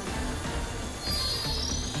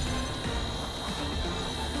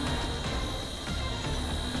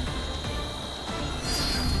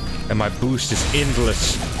 And my boost is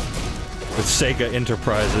endless with Sega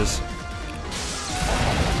Enterprises.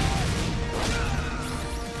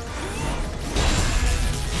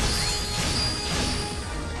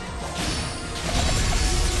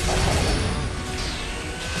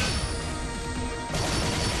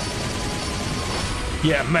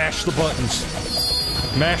 Yeah, mash the buttons.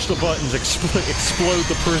 Mash the buttons, explode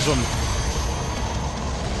the prism.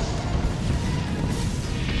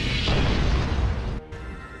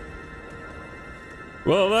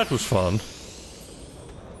 Well, that was fun.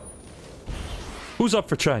 Who's up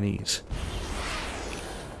for Chinese?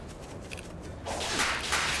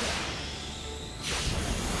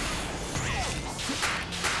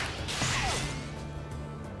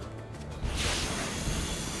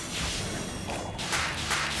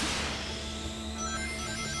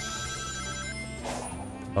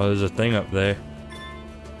 Oh, there's a thing up there.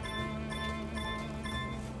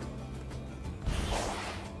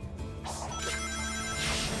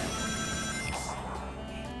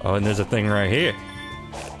 Oh, and there's a thing right here.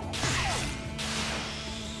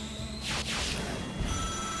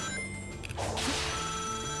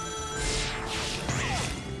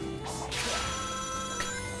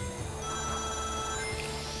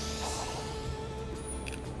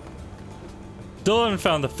 Still haven't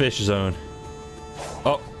found the fish zone.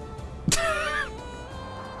 Oh.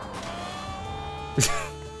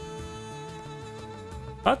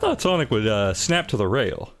 I thought Sonic would snap to the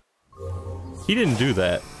rail. He didn't do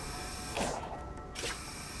that.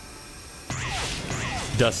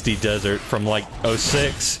 Dusty Desert from like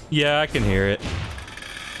 06. Yeah, I can hear it.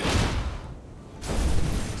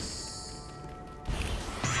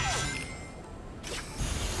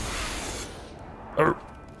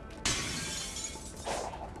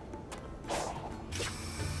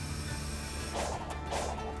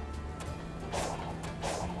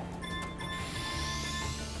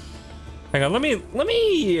 Hang on, let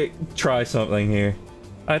me try something here.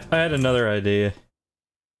 I had another idea.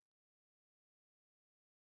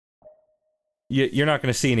 You're not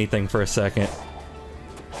gonna see anything for a second.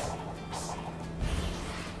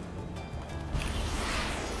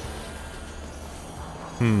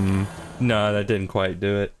 No, that didn't quite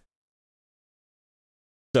do it.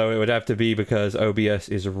 So it would have to be because OBS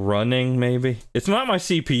is running, maybe? It's not my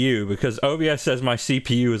CPU, because OBS says my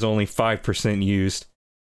CPU is only 5% used.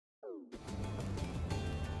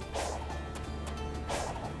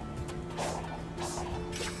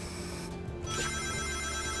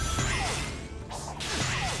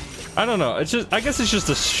 I don't know. It's just, I guess it's just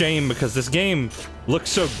a shame because this game looks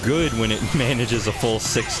so good when it manages a full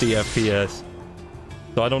 60 FPS.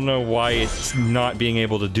 So I don't know why it's not being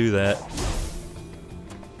able to do that.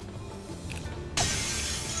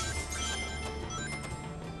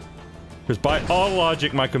 Because by all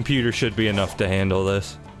logic, my computer should be enough to handle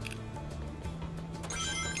this.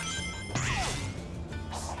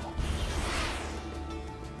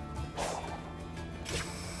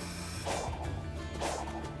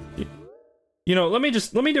 You know, let me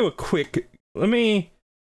do a quick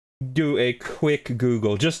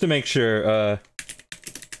Google just to make sure,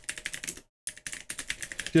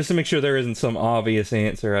 there isn't some obvious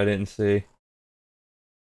answer I didn't see.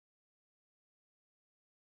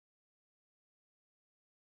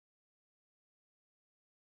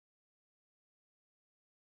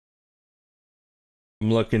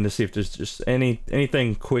 I'm looking to see if there's just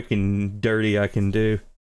anything quick and dirty I can do.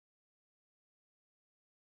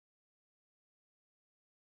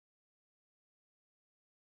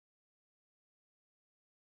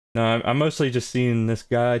 No, I'm mostly just seeing this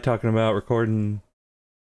guy talking about recording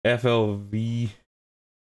FLV.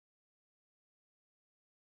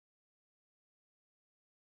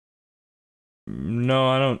 No,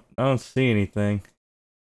 I don't see anything.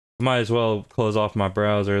 Might as well close off my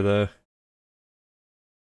browser though.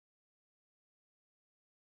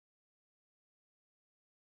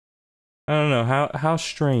 I don't know, how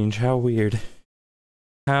strange, how weird.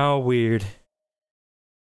 How weird.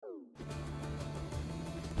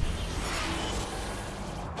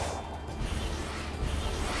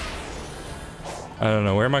 I don't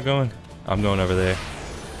know, where am I going? I'm going over there.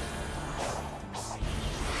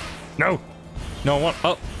 No! No, I want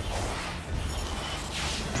up!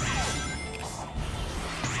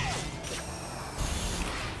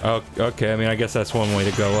 Oh, okay, I mean, I guess that's one way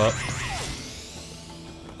to go up.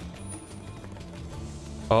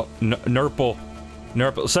 Oh, Nurple.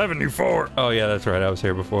 Nurple 74! Oh yeah, that's right, I was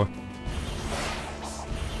here before.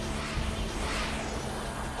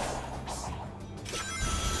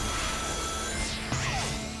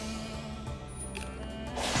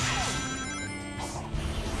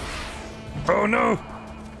 Oh no!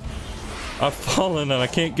 I've fallen and I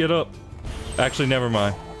can't get up. Actually, never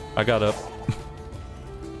mind. I got up.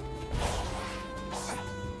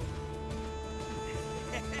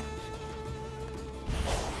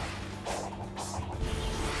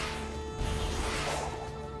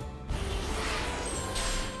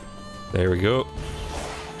 There we go.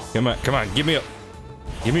 Come on, give me up.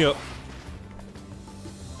 Give me up.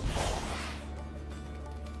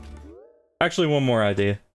 Actually, one more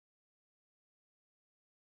idea.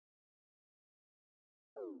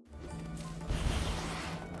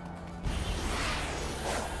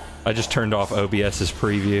 I just turned off OBS's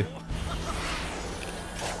preview.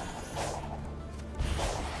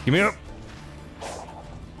 Give me up.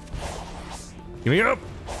 Give me up.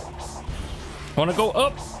 I wanna go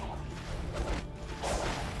up.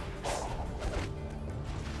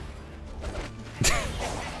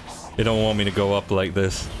 They don't want me to go up like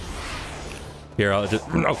this. Here, I'll just...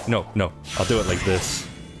 No. I'll do it like this.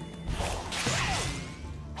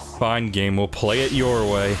 Fine, game. We'll play it your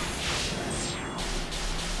way.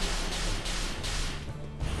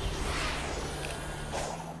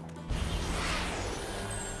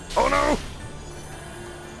 Oh no!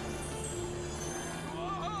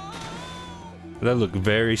 That looked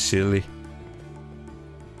very silly.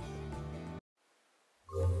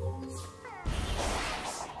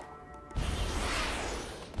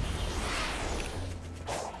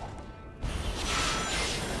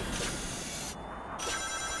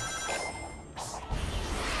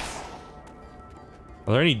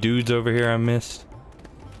 Are there any dudes over here I missed?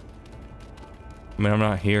 I mean, I'm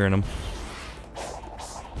not hearing them.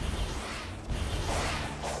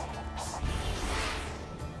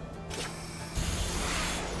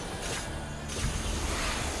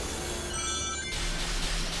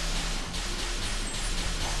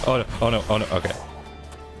 Oh no, okay.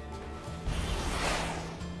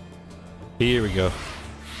 Here we go.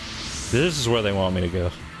 This is where they want me to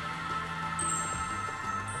go.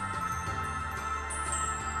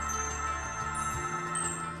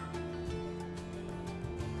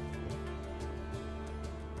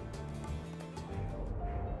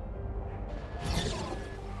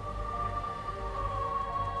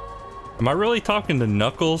 Am I really talking to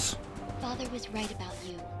Knuckles? Father was right about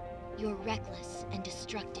you. You're reckless and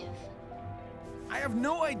destructive. I have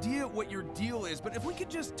no idea what your deal is, but if we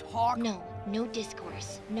could just talk... No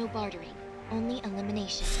discourse, no bartering, only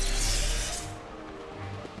elimination.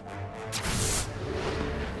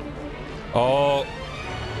 Oh.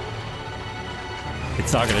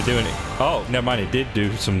 It's not gonna do any. Oh, never mind. It did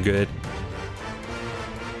do some good.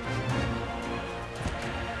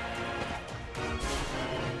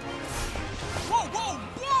 Whoa, whoa,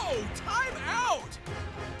 whoa! Time out!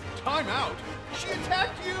 Time out! She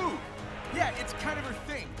attacked you! Yeah, it's kind of her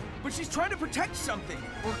thing. But she's trying to protect something.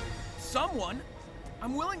 Or someone.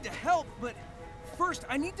 I'm willing to help, but first,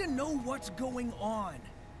 I need to know what's going on.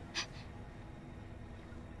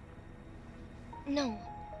 No,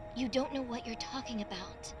 you don't know what you're talking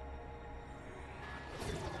about.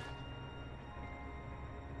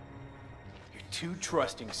 You're too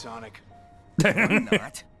trusting, Sonic. I'm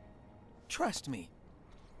not. Trust me.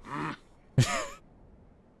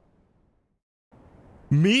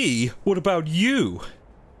 Me? What about you?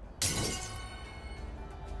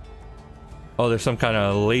 Oh, there's some kind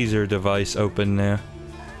of laser device open now.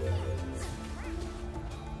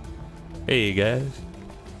 Hey, guys.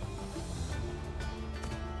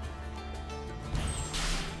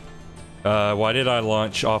 Why did I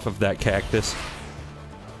launch off of that cactus?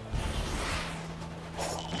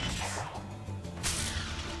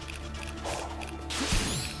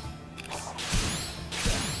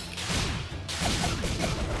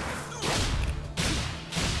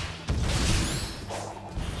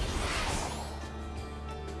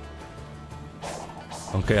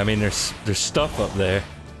 Okay, I mean, there's stuff up there.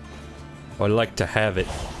 I'd like to have it.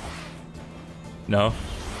 No?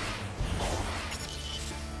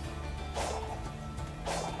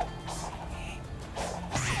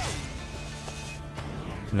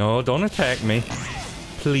 No, don't attack me.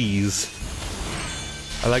 Please.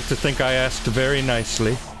 I like to think I asked very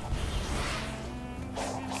nicely.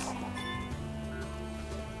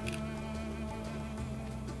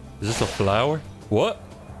 Is this a flower? What?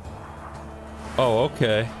 Oh,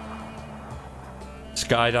 okay.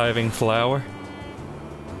 Skydiving flower.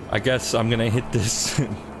 I guess I'm gonna hit this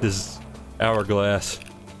this hourglass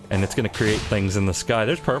and it's gonna create things in the sky.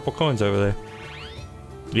 There's purple coins over there.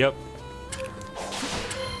 Yep.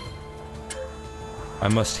 I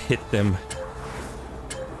must hit them.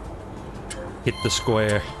 Hit the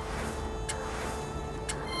square.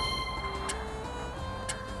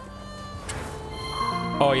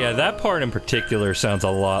 Oh yeah, that part in particular sounds a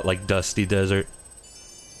lot like Dusty Desert.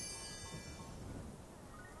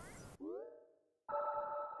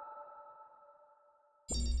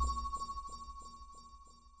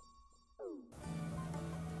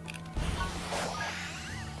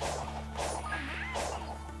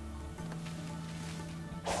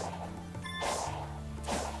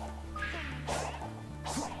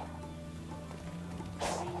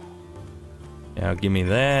 Now give me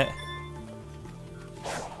that.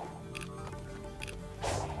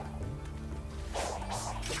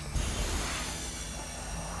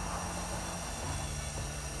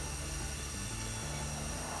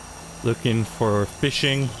 Looking for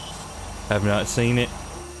fishing. Have not seen it.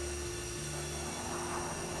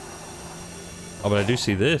 Oh, but I do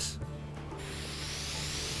see this.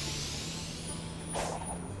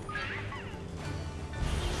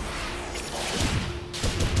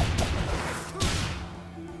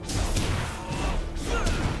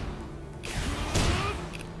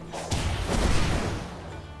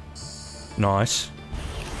 Nice.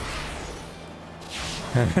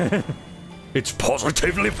 It's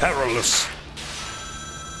positively perilous.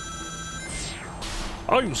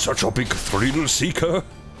 I'm such a big thrill seeker.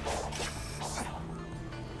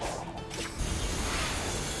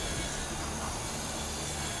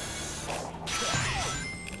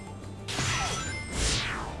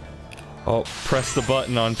 Oh, press the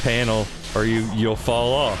button on panel or you'll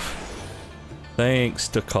fall off. Thanks,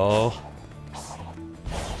 Dakal.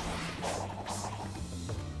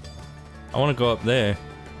 I want to go up there.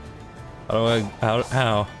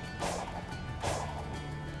 How?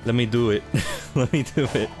 Let me do it. Let me do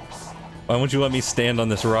it. Why won't you let me stand on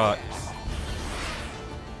this rock?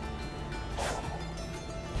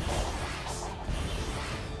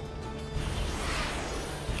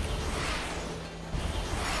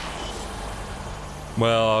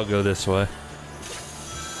 Well, I'll go this way.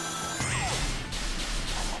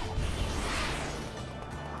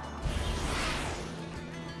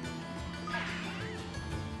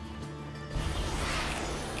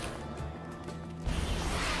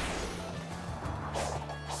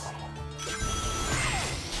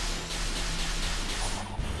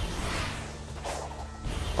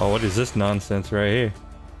 Oh, what is this nonsense right here?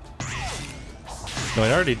 No,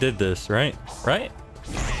 I already did this, right? Right?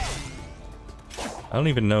 I don't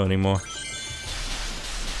even know anymore.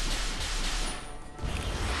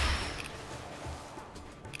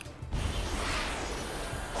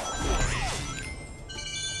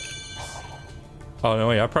 Oh, no,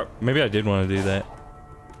 wait, maybe I did want to do that.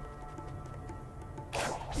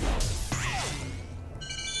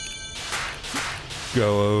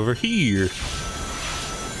 go over here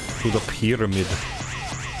to the pyramid.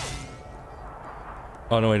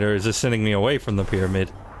 Oh no, wait, or is this sending me away from the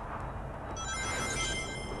pyramid?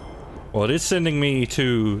 Well, it is sending me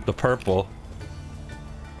to the purple.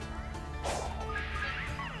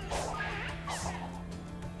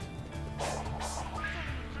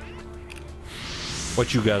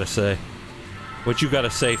 What you gotta say? What you gotta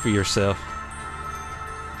say for yourself?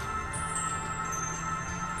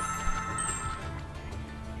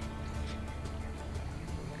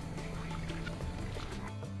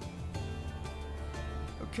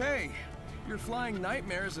 Okay, your flying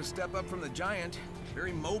nightmare is a step up from the giant.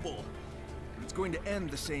 Very mobile. But it's going to end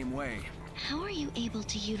the same way. How are you able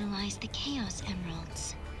to utilize the Chaos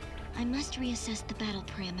Emeralds? I must reassess the battle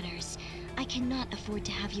parameters. I cannot afford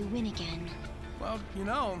to have you win again. Well, you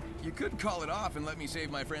know, you could call it off and let me save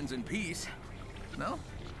my friends in peace. No?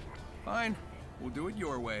 Fine. We'll do it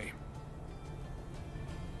your way.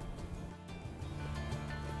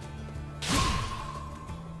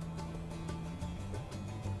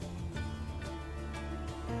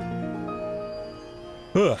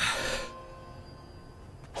 Ugh.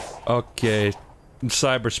 Okay,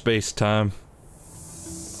 cyberspace time.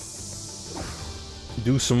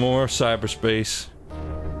 Do some more cyberspace.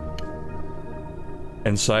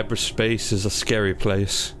 And cyberspace is a scary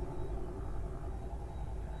place.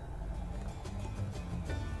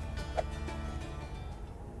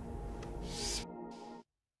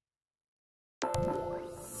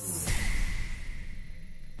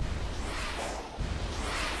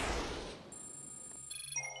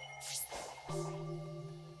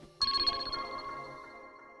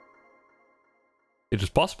 It is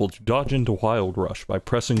possible to dodge into Wild Rush by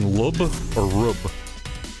pressing Lub or Rub.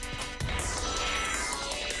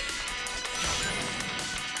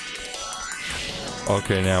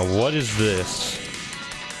 Okay, now what is this?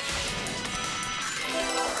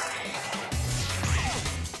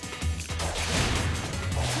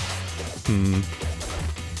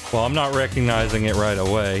 Well, I'm not recognizing it right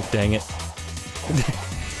away. Dang it.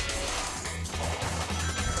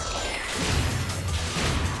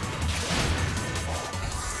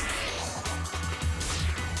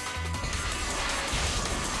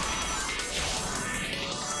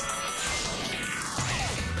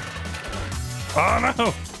 Oh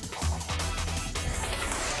no!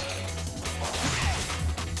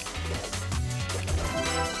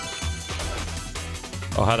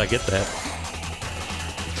 Oh, how'd I get that?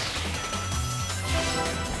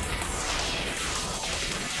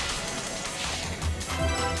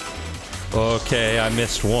 Okay, I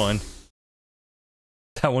missed one.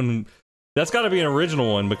 That one... That's gotta be an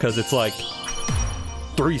original one because it's like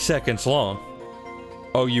 3 seconds long.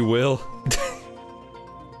 Oh, you will?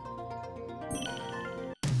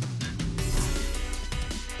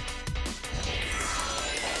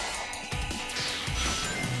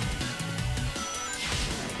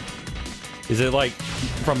 Is it like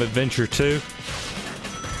from Adventure 2?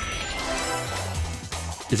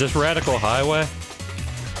 Is this Radical Highway?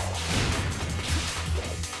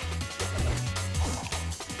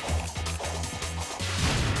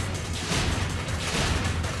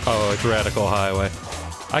 Oh, it's Radical Highway.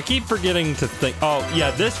 I keep forgetting to think. Oh,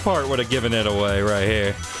 yeah, this part would have given it away right here.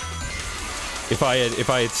 If I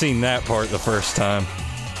had seen that part the first time.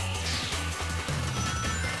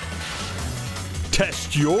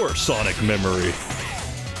 Test your sonic memory.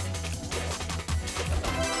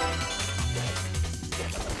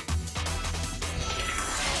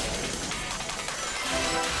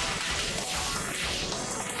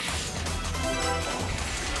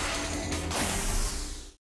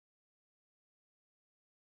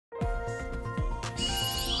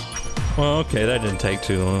 Well, okay, that didn't take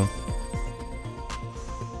too long.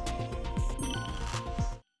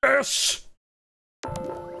 S!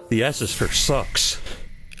 The S is for sucks.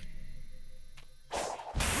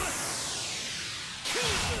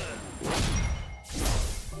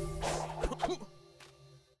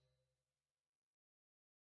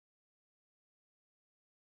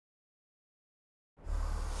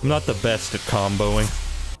 I'm not the best at comboing.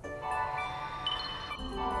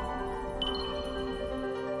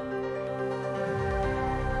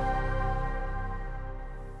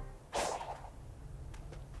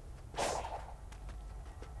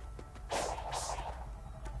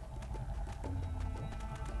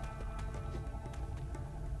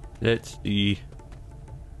 Let's see.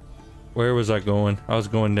 Where was I going? I was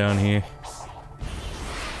going down here.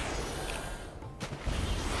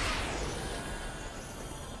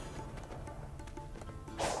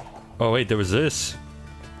 Oh wait, there was this.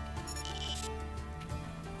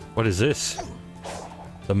 What is this?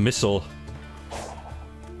 The missile.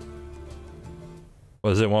 What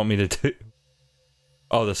does it want me to do?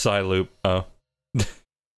 Oh, the side loop. Oh.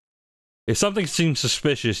 If something seems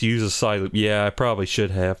suspicious, use a side loop. Yeah, I probably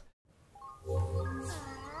should have.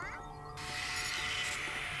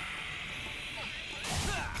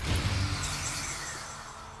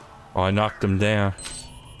 Oh, I knocked him down.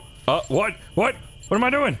 What? What? What am I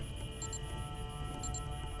doing?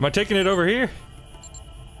 Am I taking it over here?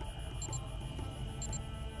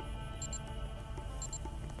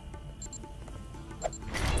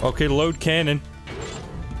 Okay, load cannon.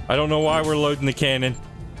 I don't know why we're loading the cannon.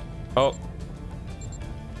 Oh.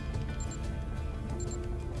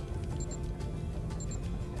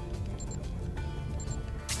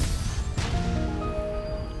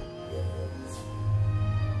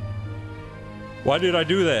 Why did I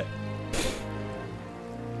do that?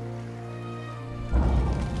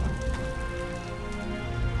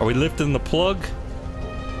 Are we lifting the plug?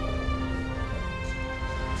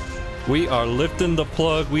 We are lifting the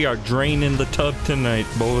plug. We are draining the tub tonight,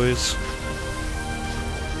 boys.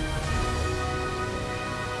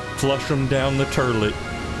 Flush them down the toilet.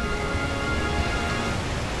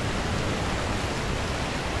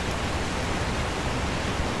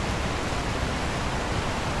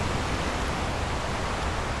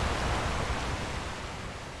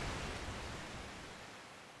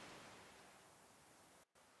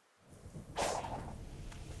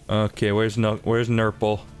 Okay, where's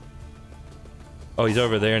Nurple? Oh, he's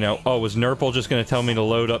over there now. Oh, was Nurple just gonna tell me to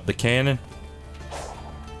load up the cannon?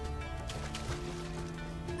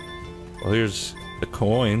 Well, here's the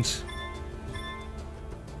coins.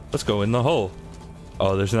 Let's go in the hole.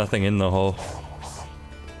 Oh, there's nothing in the hole.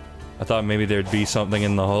 I thought maybe there'd be something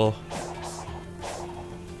in the hole.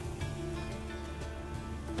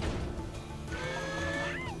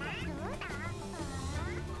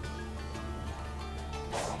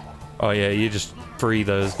 Oh yeah, you just free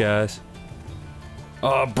those guys.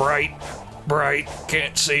 Oh, bright,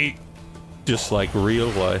 can't see. Just like real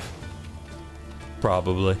life.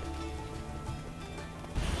 Probably.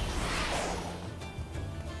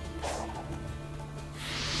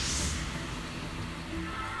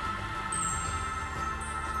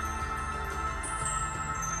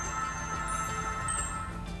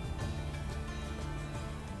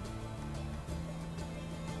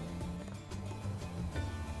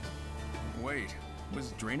 Wait,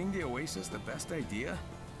 was draining the oasis the best idea?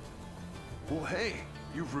 Well, hey,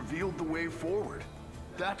 you've revealed the way forward.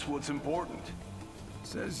 That's what's important.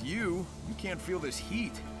 Says you. You can't feel this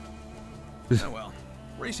heat. Oh well.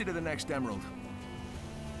 Race you to the next emerald.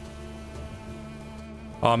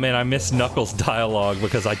 Oh man, I missed Knuckles' dialogue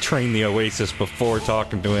because I trained the oasis before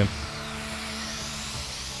talking to him.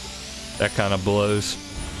 That kind of blows.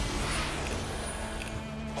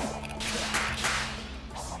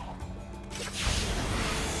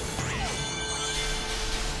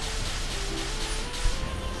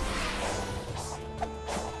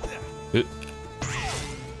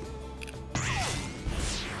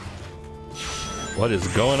 What is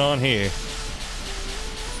going on here?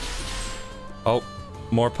 Oh,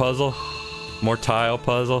 more puzzle. More tile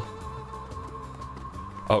puzzle.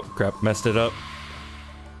 Oh, crap, messed it up.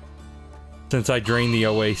 Since I drained the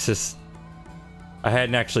oasis. I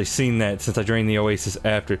hadn't actually seen that since I drained the oasis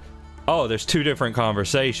after. Oh, there's two different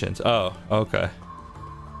conversations. Oh, okay.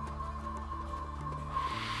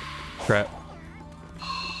 Crap.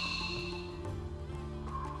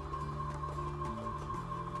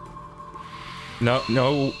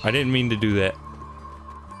 No, I didn't mean to do that.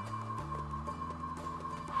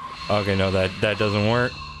 Okay, no, that doesn't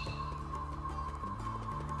work.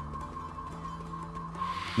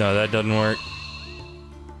 No, that doesn't work.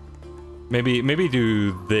 Maybe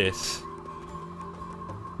do this.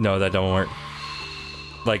 No, that don't work.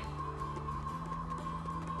 Like.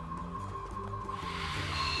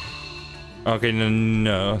 Okay,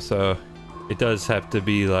 no, so it does have to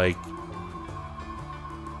be like.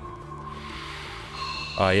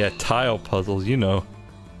 Oh yeah, tile puzzles, you know.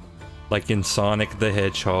 Like in Sonic the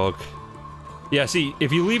Hedgehog. Yeah, see,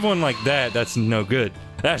 if you leave one like that, that's no good.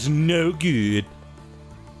 That's no good.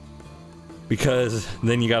 Because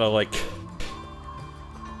then you gotta like...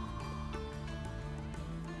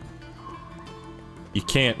 You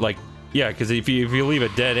can't like... Yeah, because if you leave a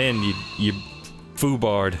dead end, you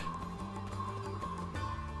foobarred.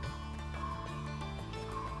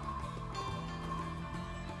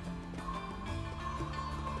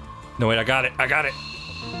 No, wait, I got it.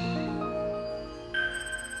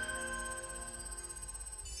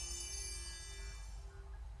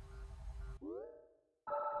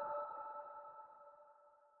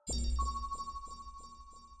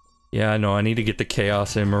 Yeah, I know. I need to get the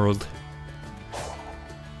Chaos Emerald.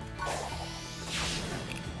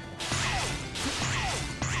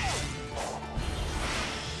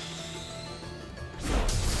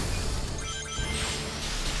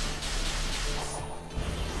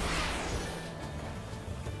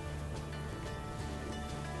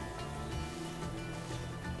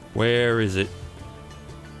 Where is it?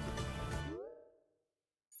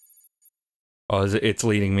 Oh, it's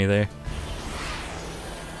leading me there.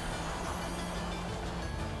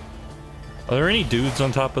 Are there any dudes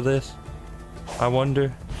on top of this? I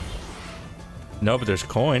wonder. No, but there's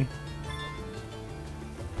coin.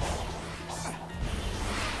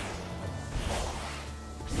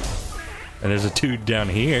 And there's a dude down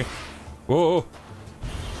here. Whoa.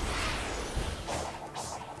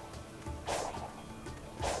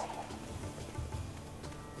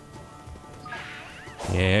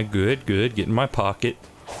 Yeah, good, good. Get in my pocket.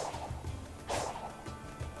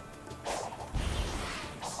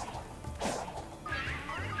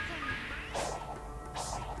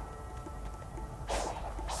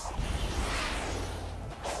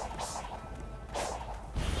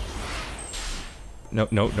 No,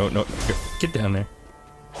 no, no, no. Get down there.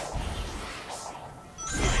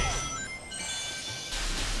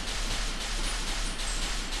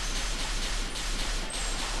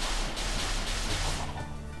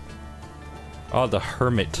 Oh, the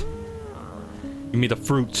hermit. Give me the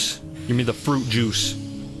fruits. Give me the fruit juice.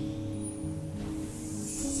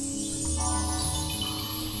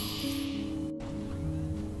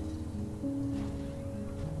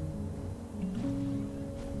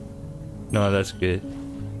 No, that's good.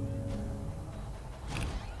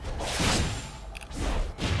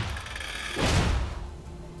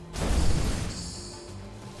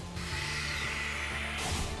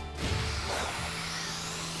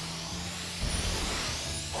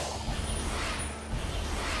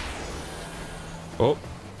 Oh.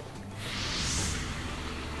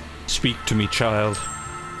 Speak to me, child.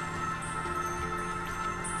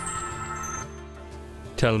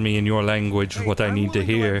 Tell me in your language what I need to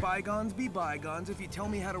hear. Let bygones be bygones if you tell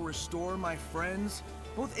me how to restore my friends.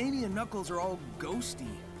 Both Amy and Knuckles are all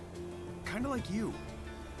ghosty. Kinda like you.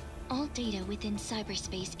 All data within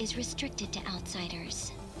cyberspace is restricted to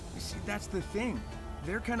outsiders. You see, that's the thing.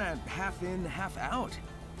 They're kinda half in, half out.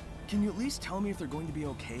 Can you at least tell me if they're going to be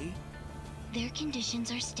okay? Their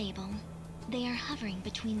conditions are stable. They are hovering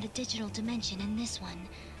between the digital dimension and this one,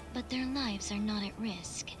 but their lives are not at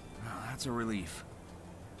risk. Oh, that's a relief.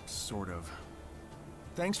 Sort of.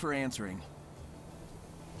 Thanks for answering.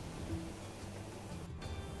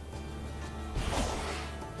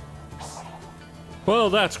 Well,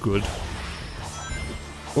 that's good.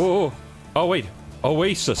 Oh, oh wait.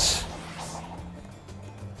 Oasis.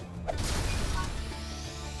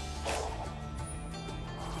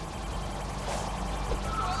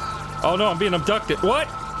 Oh no, I'm being abducted. What?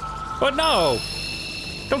 What? No!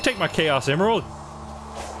 Don't take my Chaos Emerald.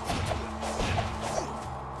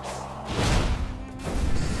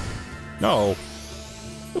 No.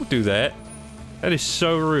 Don't do that. That is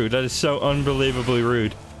so rude. That is so unbelievably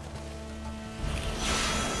rude.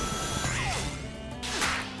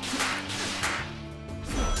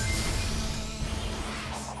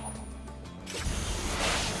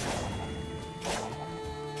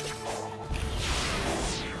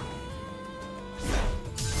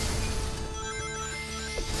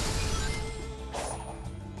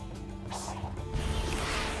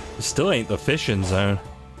 It still ain't the fishing zone.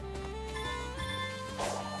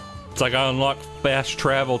 It's like I unlocked fast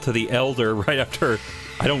travel to the Elder right after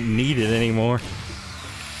I don't need it anymore.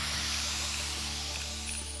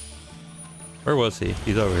 Where was he?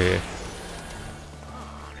 He's over here.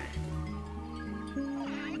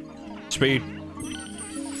 Speed.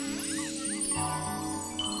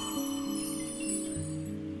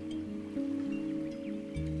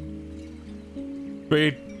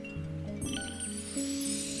 Speed.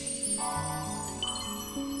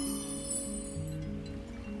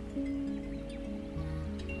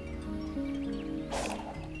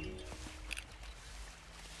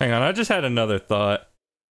 Hang on, I just had another thought.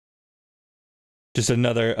 Just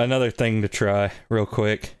another thing to try real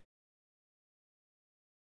quick.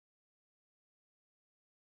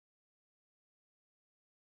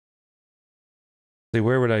 See,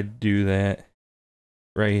 where would I do that?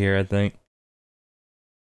 Right here, I think.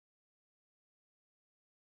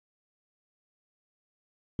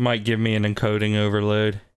 Might give me an encoding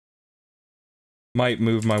overload. Might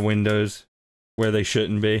move my windows where they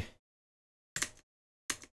shouldn't be.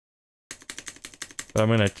 But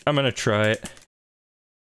I'm gonna try it.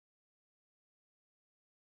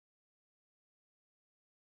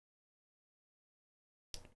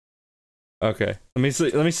 Okay, let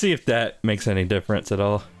me see if that makes any difference at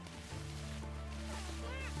all.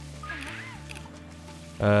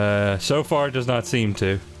 So far it does not seem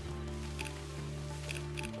to.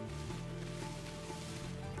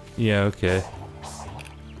 Yeah, okay.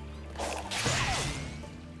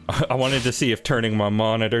 I wanted to see if turning my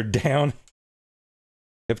monitor down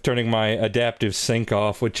if turning my adaptive sync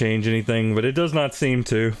off would change anything, but it does not seem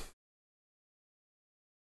to.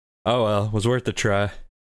 Oh well, was worth a try.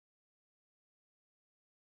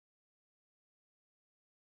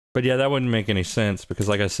 But yeah, that wouldn't make any sense, because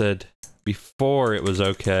like I said, before it was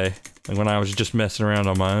okay. Like when I was just messing around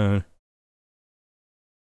on my own.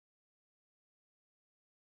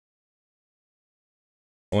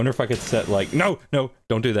 I wonder if I could set like... No! No!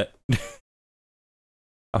 Don't do that.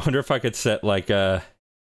 I wonder if I could set like a...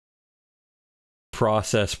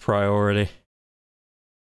 process priority.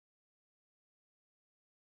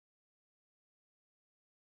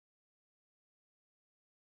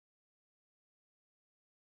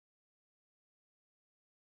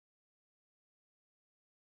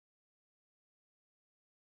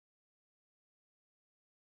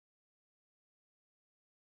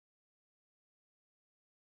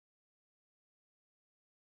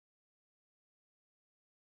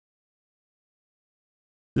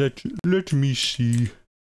 Let me see.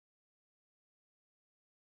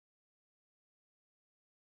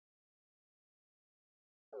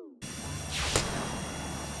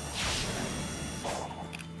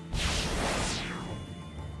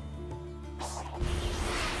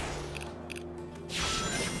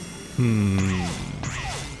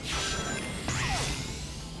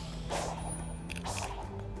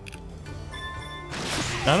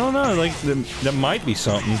 I don't know, like, that might be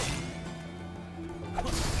something.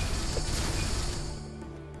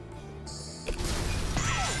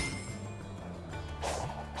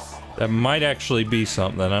 That might actually be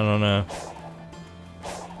something, I don't know.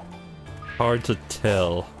 Hard to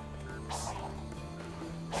tell.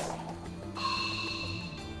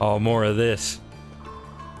 Oh, more of this.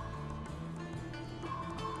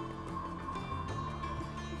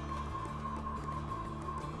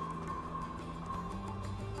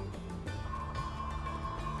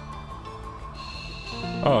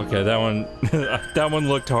 Oh, okay, that one that one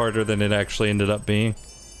looked harder than it actually ended up being.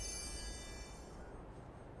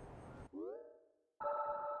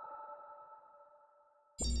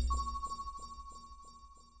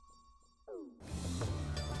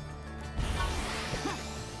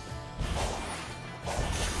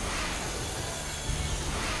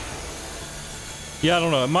 Yeah, I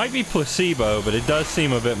don't know, it might be placebo, but it does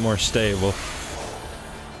seem a bit more stable.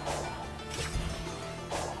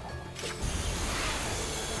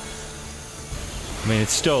 I mean,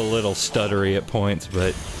 it's still a little stuttery at points,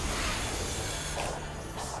 but...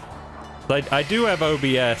 I do have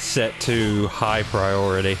OBS set to high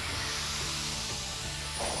priority.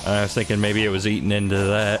 I was thinking maybe it was eating into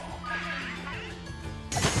that.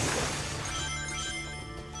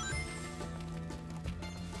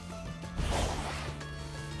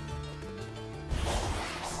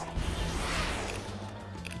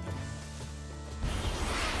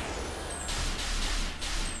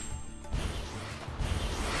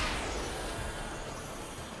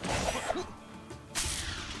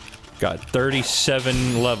 Got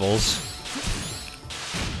 37 levels.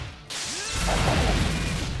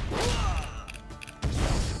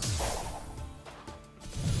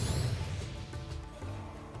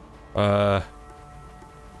 Did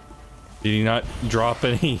he not drop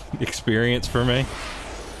any experience for me?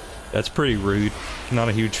 That's pretty rude. Not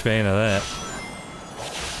a huge fan of that.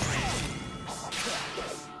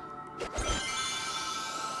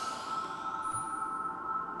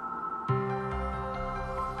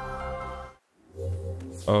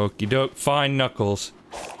 Okie doke, find Knuckles.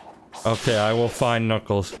 Okay, I will find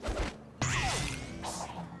Knuckles.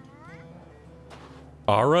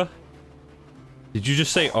 Aura? Did you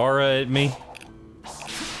just say aura at me?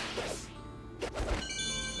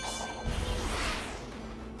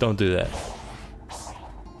 Don't do that.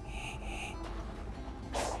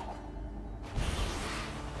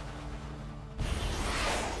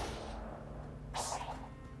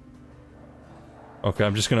 Okay,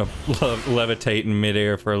 I'm just gonna levitate in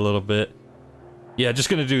midair for a little bit. Yeah, just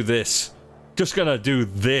gonna do this. Just gonna do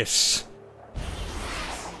this.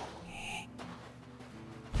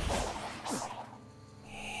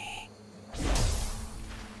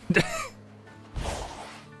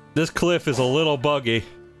 This cliff is a little buggy.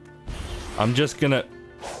 I'm just gonna...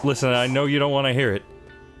 Listen, I know you don't want to hear it.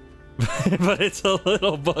 But it's a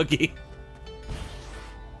little buggy.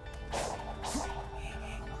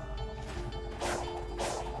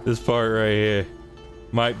 This part right here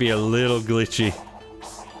might be a little glitchy.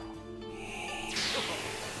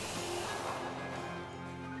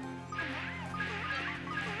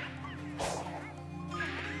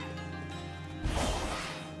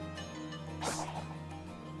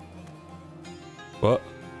 What?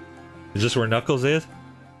 Is this where Knuckles is?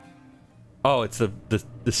 Oh, it's the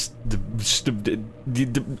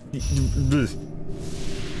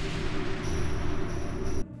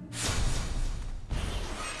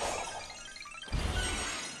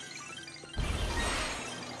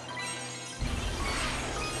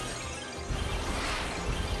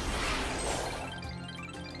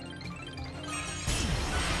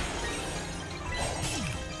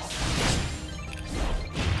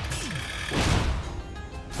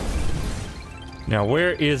Now,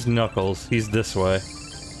 where is Knuckles? He's this way.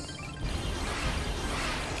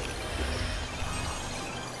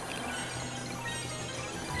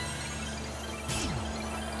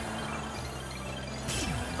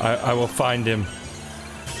 I will find him.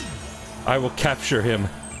 I will capture him,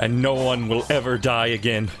 and no one will ever die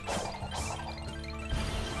again.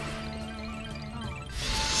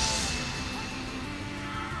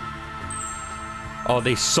 Oh,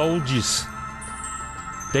 they soldiers.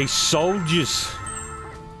 They soldiers.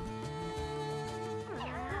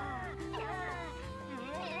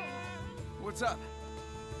 What's up?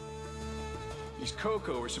 These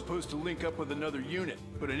Coco are supposed to link up with another unit,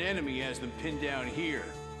 but an enemy has them pinned down here.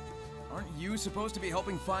 Aren't you supposed to be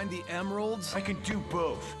helping find the emeralds? I can do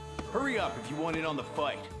both. Hurry up if you want in on the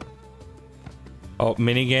fight. Oh,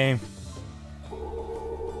 minigame?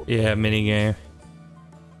 Yeah, minigame.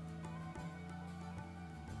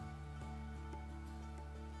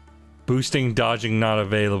 Boosting, dodging not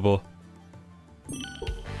available.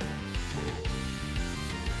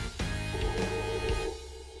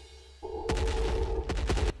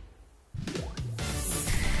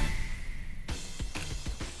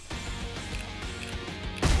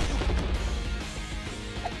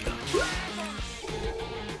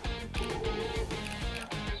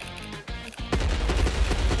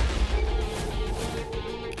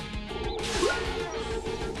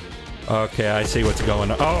 Okay, I see what's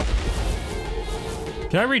going on. Oh!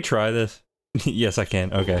 Can I retry this? Yes, I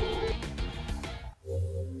can. Okay.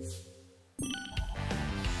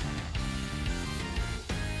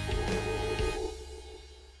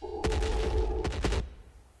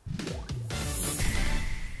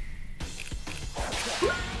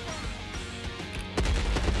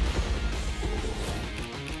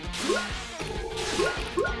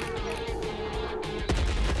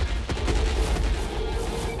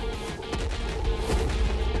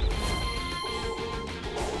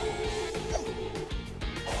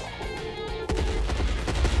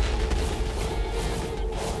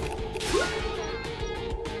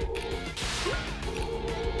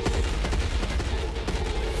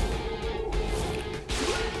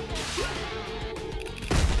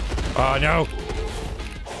 Oh no!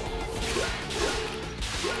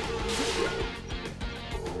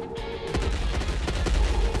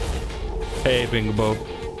 Hey, Bingo Bo.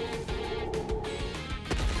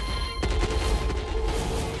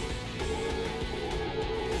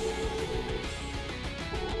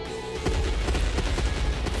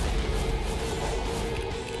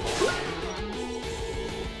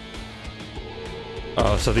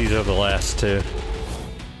 Oh, so these are the last two.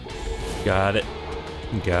 Got it.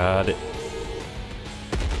 Got it.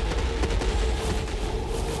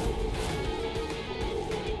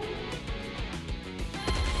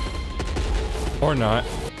 Or not.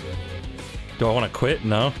 Do I want to quit?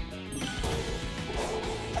 No.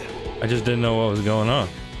 I just didn't know what was going on.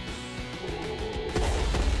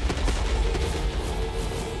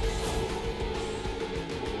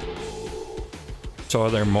 So are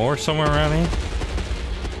there more somewhere around here?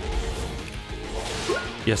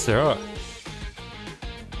 Yes, there are.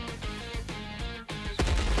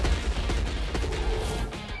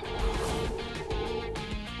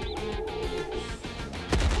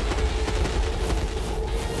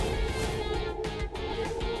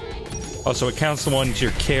 Oh, so it counts the ones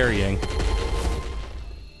you're carrying.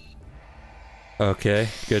 Okay,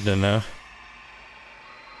 good to know.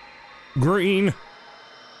 Green!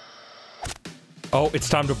 Oh, it's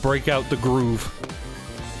time to break out the groove.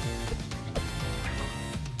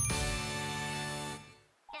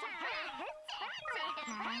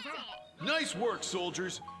 Nice work,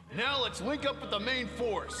 soldiers. Now let's link up with the main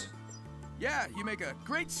force. Yeah, you make a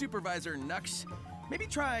great supervisor, Nux. Maybe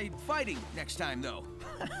try fighting next time, though.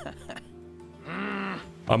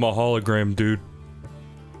 I'm a hologram, dude.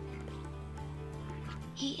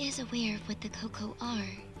 He is aware of what the Coco are,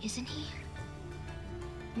 isn't he?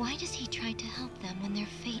 Why does he try to help them when their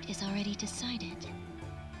fate is already decided?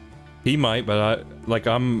 He might, but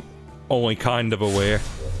I'm only kind of aware.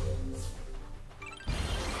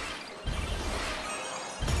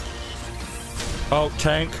 Oh,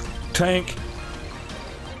 tank! Tank!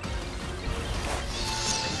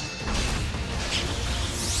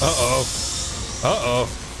 Uh-oh. Uh-oh.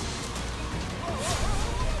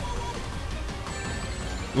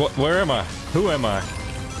 Where am I? Who am I?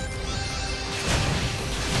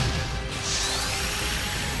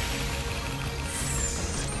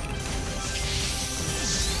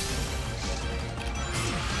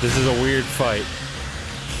 This is a weird fight.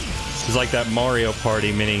 It's like that Mario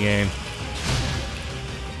Party minigame.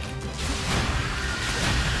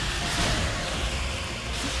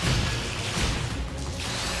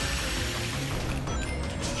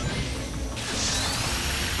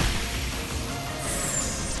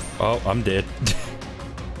 Oh, I'm dead.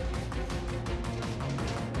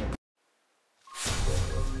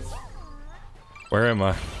 Where am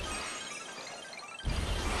I?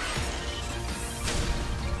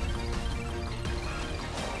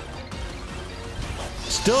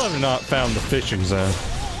 Still have not found the fishing zone.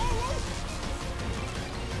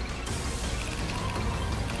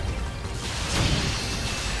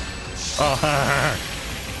 Oh,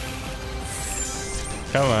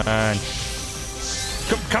 come on.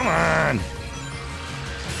 Come on!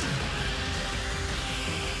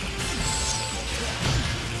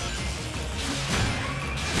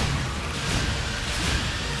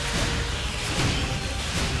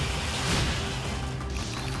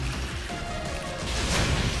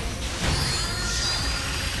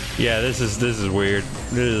 Yeah, this is weird.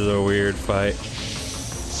 This is a weird fight.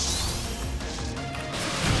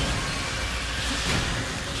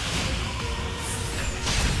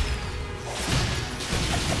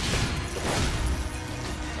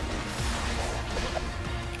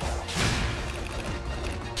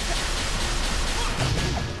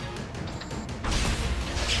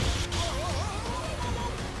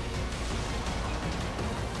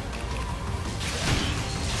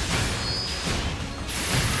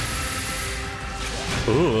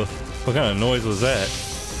 Ooh, what kind of noise was that?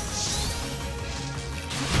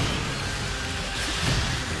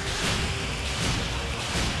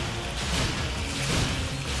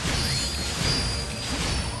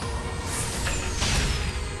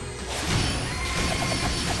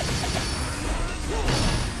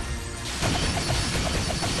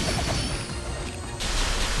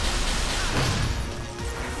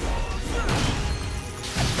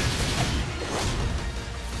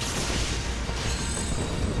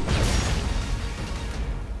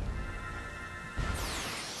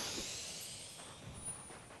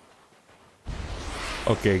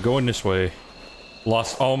 Okay, going this way.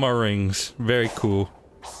 Lost all my rings. Very cool.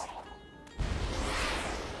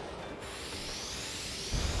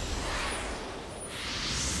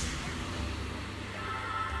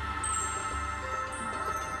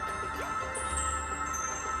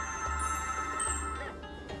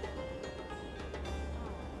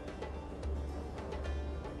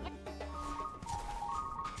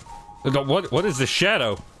 What is the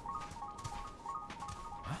shadow?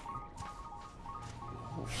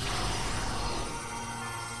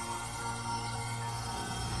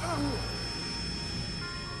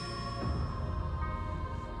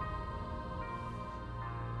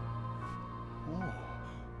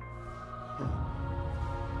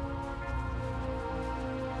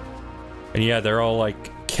 And yeah, they're all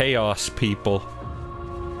like chaos people.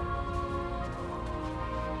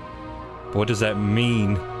 What does that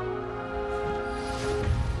mean?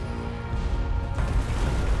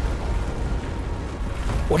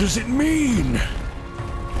 What does it mean?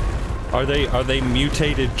 Are they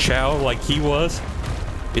mutated Chow like he was?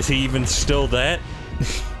 Is he even still that?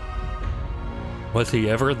 Was he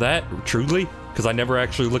ever that, truly? Because I never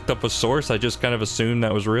actually looked up a source, I just kind of assumed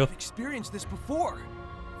that was real. I've experienced this before.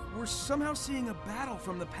 We're somehow seeing a battle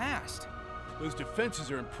from the past. Those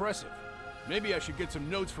defenses are impressive. Maybe I should get some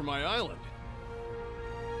notes for my island.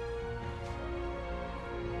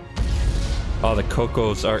 Oh, the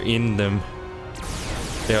Cocos are in them.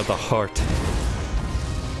 They are the heart.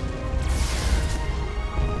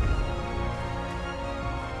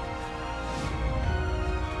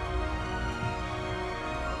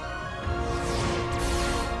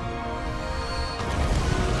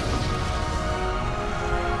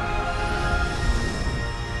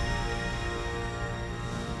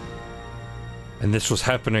 And this was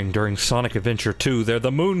happening during Sonic Adventure 2. They're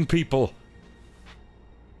the moon people.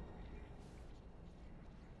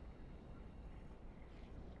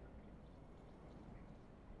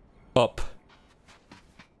 Up.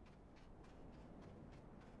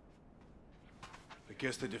 I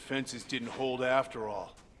guess the defenses didn't hold after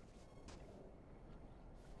all.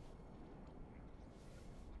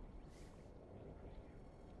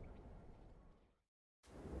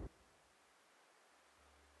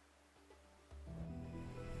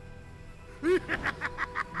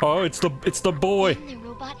 Oh, it's the boy. And the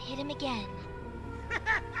robot hit him again.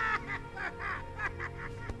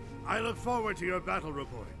 I look forward to your battle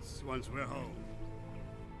reports once we're home.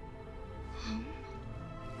 Home?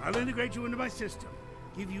 I'll integrate you into my system,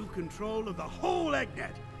 give you control of the whole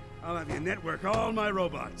EggNet. I'll have you network all my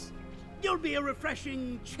robots. You'll be a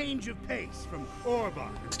refreshing change of pace from Orbot.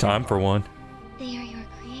 It's time for one. They are your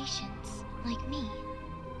creations, like me.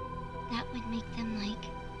 That would make them like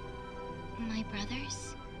my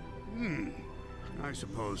brothers? I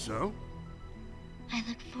suppose so. I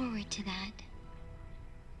look forward to that.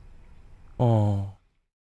 Oh.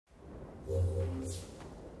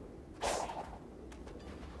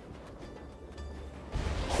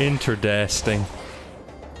 Interdasting.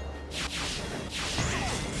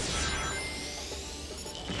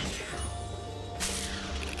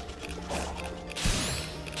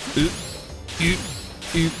 Oop.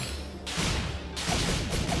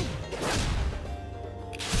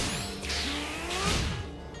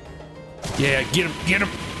 Yeah, get him!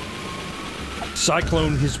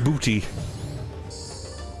 Cyclone his booty.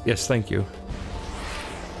 Yes, thank you.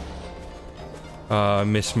 I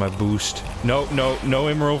missed my boost. No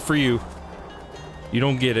emerald for you. You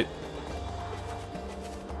don't get it.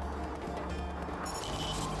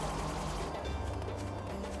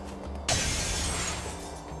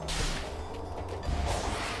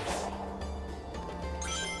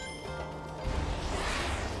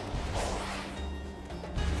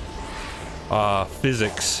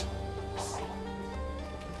 Physics.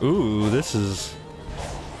 Ooh, this is...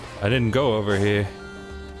 I didn't go over here.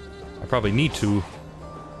 I probably need to.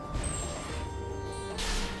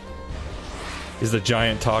 Is the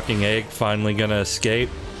giant talking egg finally gonna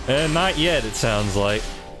escape? Not yet, it sounds like.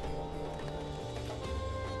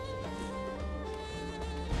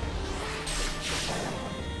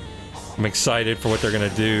 I'm excited for what they're gonna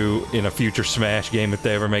do in a future Smash game if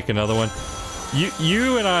they ever make another one.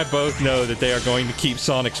 You and I both know that they are going to keep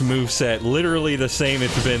Sonic's moveset literally the same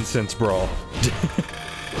it's been since Brawl.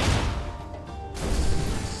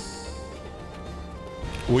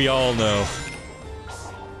 We all know.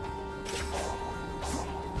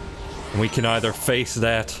 We can either face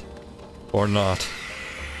that or not.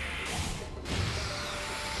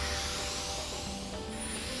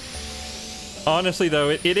 Honestly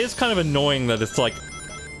though, it is kind of annoying that it's like,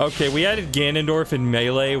 okay, we added Ganondorf in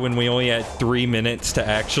Melee when we only had 3 minutes to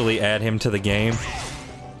actually add him to the game.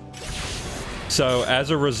 So, as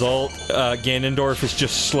a result, Ganondorf is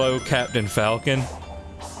just slow Captain Falcon.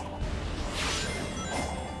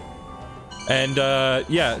 And,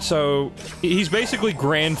 yeah, so he's basically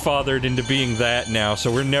grandfathered into being that now,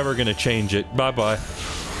 so we're never gonna change it. Bye-bye.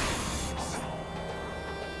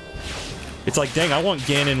 It's like, dang, I want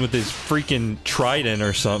Ganon with his freaking trident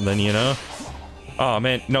or something, you know? Oh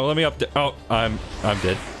man, no, let me up. Oh, I'm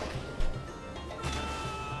dead.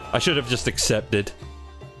 I should have just accepted.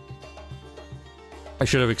 I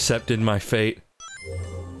should have accepted my fate.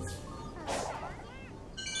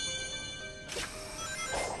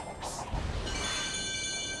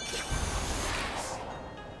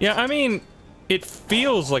 Yeah, I mean, it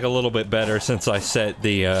feels like a little bit better since I set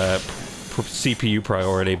the CPU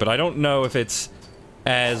priority, but I don't know if it's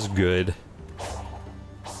as good.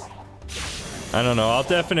 I don't know, I'll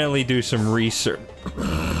definitely do some research.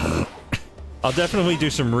 I'll definitely do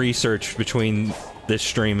some research between this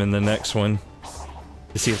stream and the next one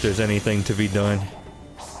to see if there's anything to be done.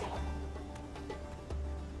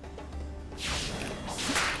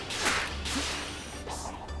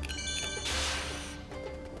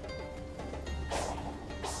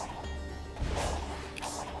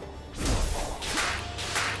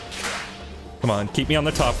 Come on, keep me on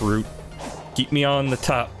the top route. Keep me on the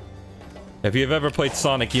top. If you've ever played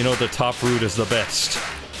Sonic, you know the top route is the best.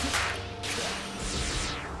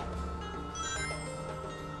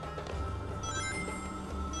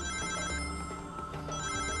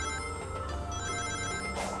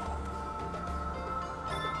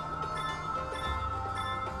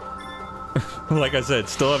 Like I said,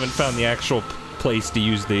 still haven't found the actual place to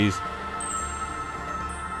use these.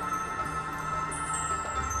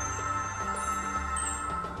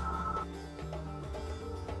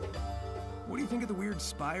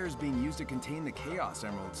 Spires being used to contain the Chaos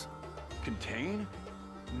Emeralds. Contain?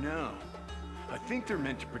 No. I think they're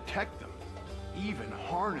meant to protect them. Even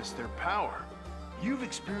harness their power. You've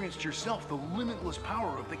experienced yourself the limitless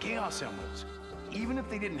power of the Chaos Emeralds. Even if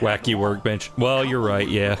they didn't have Wacky workbench. Well, you're right,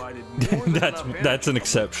 yeah. that's an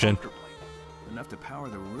exception. Enough to power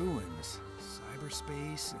the ruins.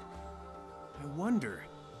 Cyberspace. I wonder,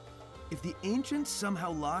 if the ancients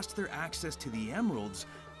somehow lost their access to the emeralds,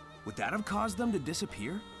 would that have caused them to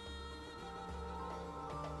disappear?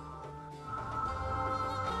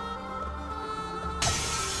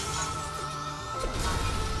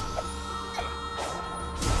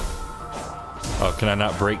 can I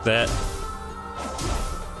not break that?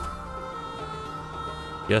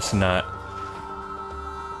 Guess not.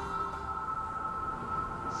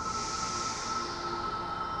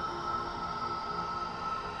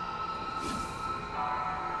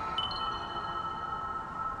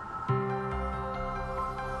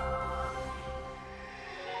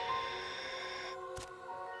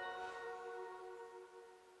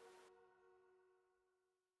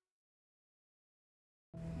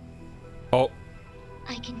 Oh.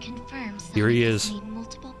 I can confirm Here he Sonic is. has made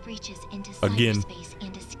multiple breaches into Again. cyberspace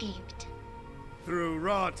and escaped. Through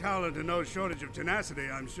raw talent and no shortage of tenacity,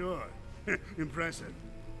 I'm sure. Impressive.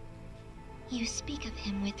 You speak of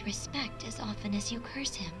him with respect as often as you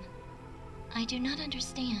curse him. I do not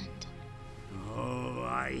understand. Oh,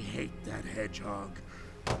 I hate that hedgehog.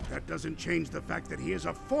 That doesn't change the fact that he is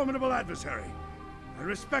a formidable adversary. I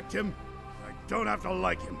respect him. I don't have to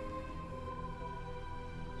like him.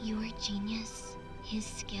 Your genius, his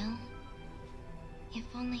skill. If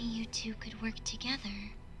only you two could work together.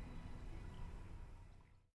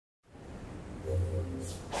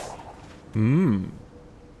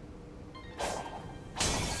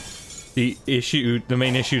 The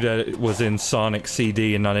main issue that it was in Sonic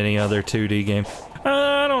CD and not any other 2D game.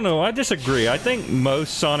 I don't know, I disagree. I think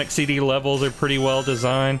most Sonic CD levels are pretty well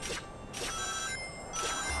designed.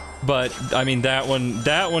 But, I mean, that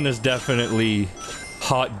one is definitely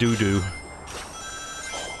hot doo-doo.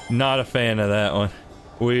 Not a fan of that one.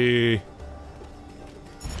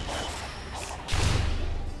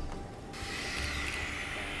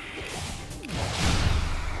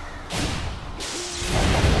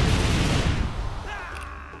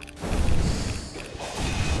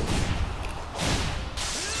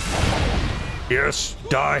 Yes,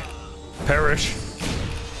 die. Perish.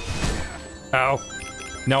 Ow.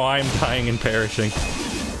 Now I am dying and perishing.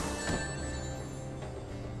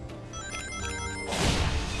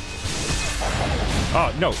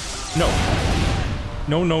 Oh, no. No.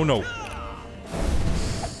 No, no, no.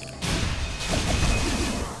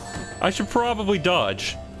 I should probably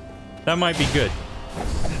dodge. That might be good.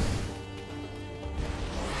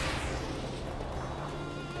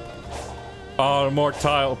 Oh, more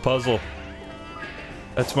tile puzzle.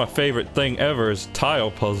 That's my favorite thing ever, is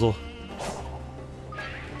tile puzzle.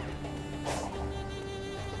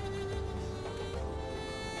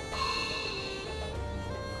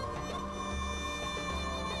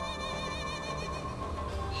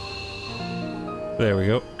 There we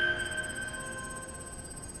go.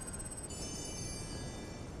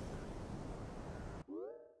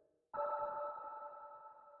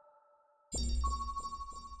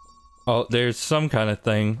 Oh, there's some kind of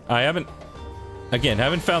thing. I haven't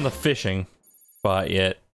found the fishing spot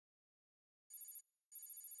yet.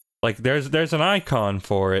 Like, there's an icon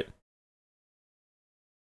for it.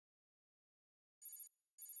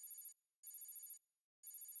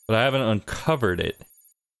 But I haven't uncovered it.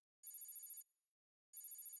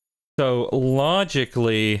 So,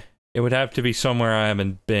 logically, it would have to be somewhere I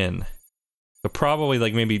haven't been. So probably,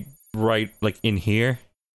 like, maybe right, like, in here.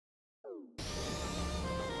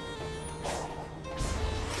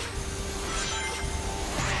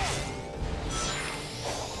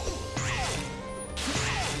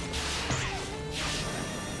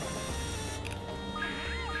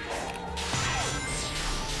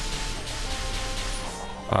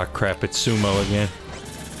 Ah, crap, it's Sumo again.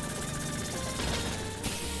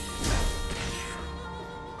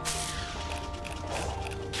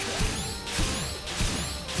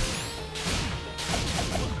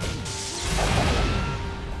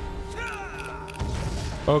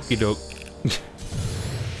 Okie doke.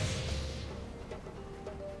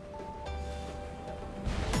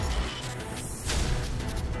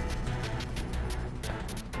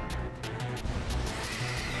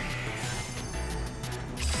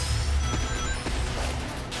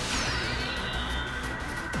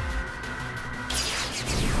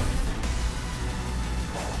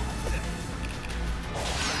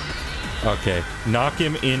 Okay, knock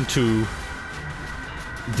him into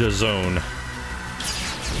the zone.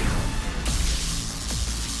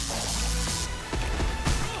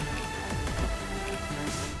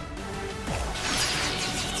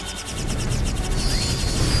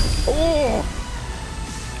 Oh!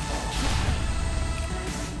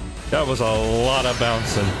 That was a lot of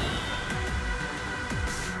bouncing.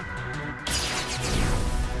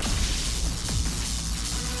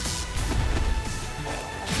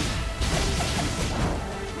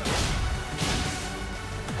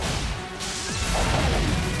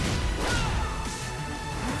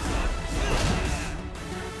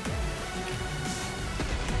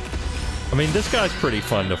 I mean, this guy's pretty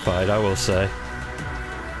fun to fight, I will say.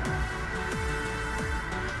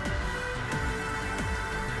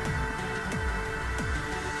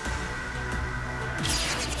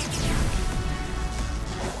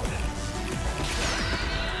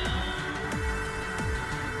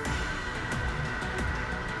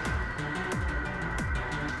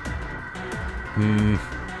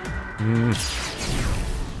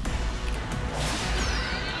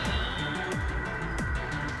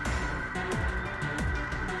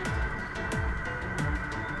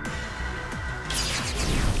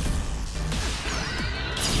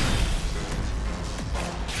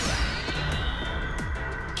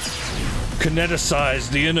 Kineticize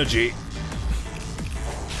the energy.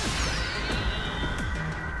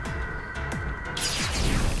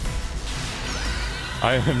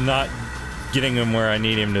 I am not getting him where I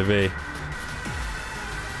need him to be.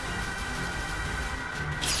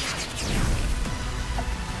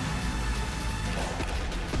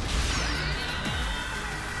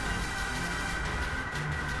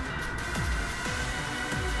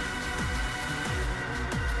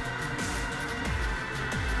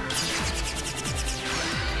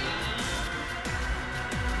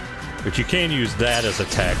 But you can use that as a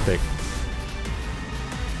tactic.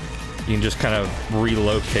 You can just kind of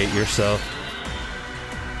relocate yourself.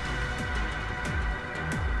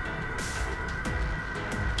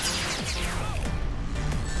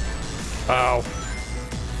 Ow.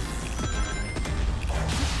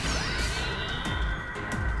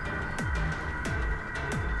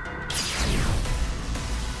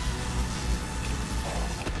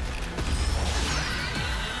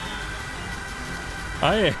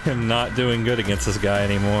 I am not doing good against this guy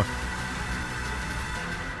anymore.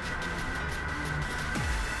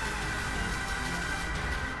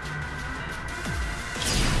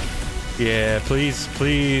 Yeah,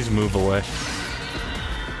 please move away.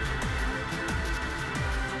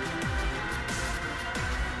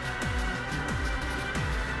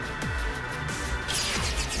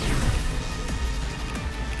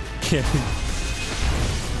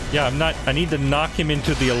 Yeah, I need to knock him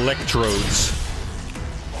into the electrodes.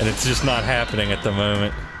 And it's just not happening at the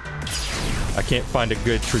moment. I can't find a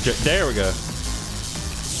good trajectory. There we go.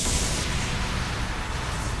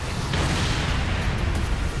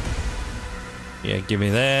 Yeah, give me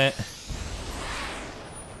that.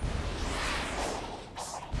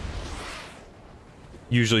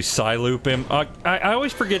 Usually side-loop him. I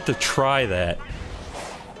always forget to try that.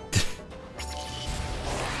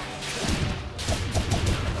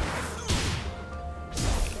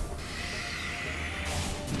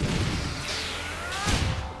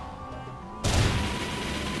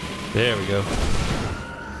 There we go.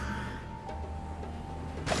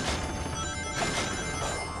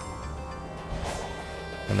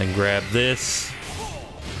 And then grab this.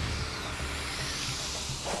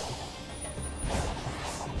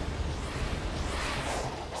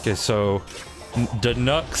 Okay, so the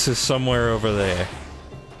Nux is somewhere over there.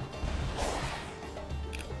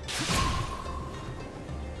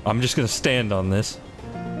 I'm just gonna stand on this.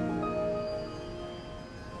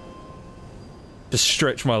 Just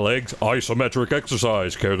stretch my legs. Isometric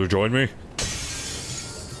exercise. Care to join me?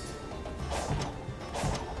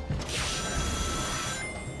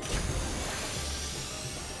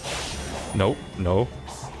 Nope, no.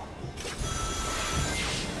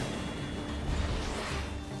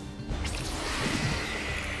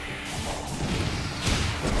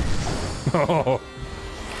 Oh.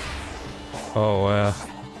 Oh, wow.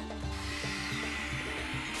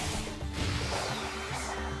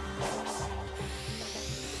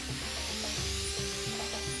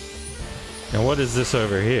 Now what is this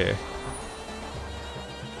over here?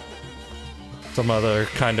 Some other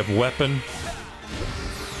kind of weapon?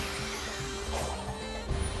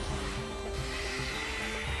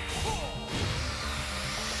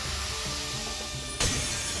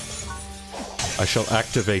 I shall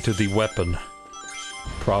activate the weapon.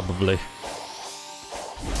 Probably.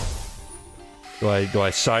 Do I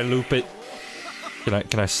side loop it?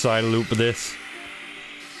 Can I side loop this?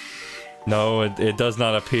 No, it does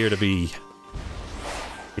not appear to be.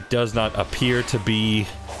 It does not appear to be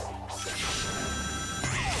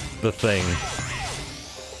the thing.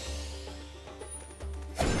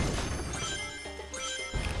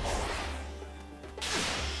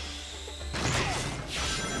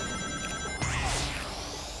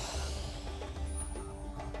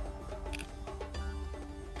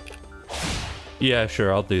 Yeah,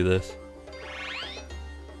 sure, I'll do this.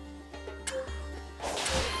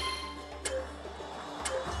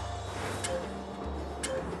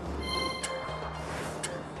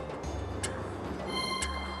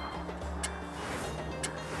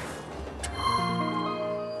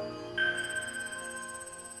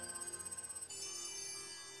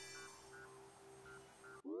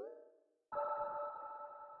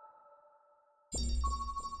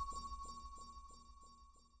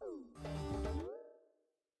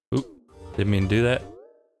 Didn't mean to do that.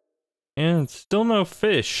 And still no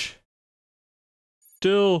fish.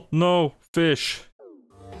 Still no fish.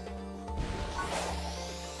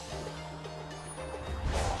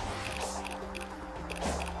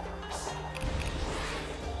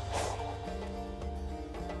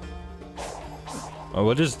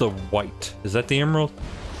 what is the white? Is that the emerald?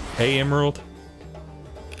 A emerald?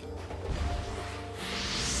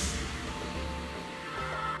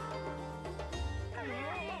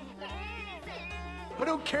 I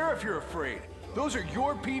don't care if you're afraid. Those are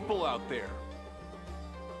your people out there.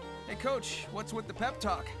 Hey, Coach, what's with the pep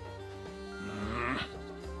talk?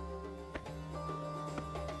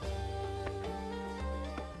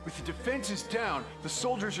 With the defenses down, the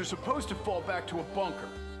soldiers are supposed to fall back to a bunker.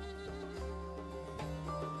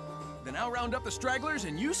 Then I'll round up the stragglers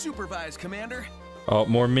and you supervise, Commander. Oh,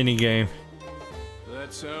 more mini game.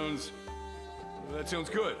 That sounds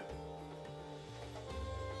good.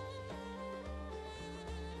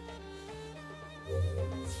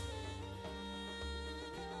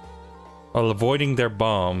 While avoiding their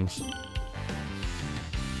bombs.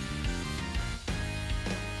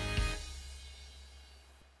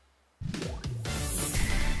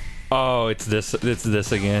 Oh, it's this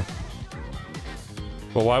again.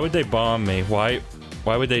 Well, why would they bomb me? Why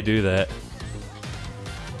would they do that?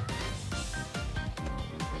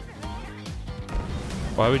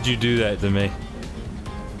 Why would you do that to me?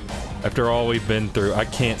 After all we've been through, I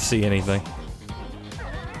can't see anything.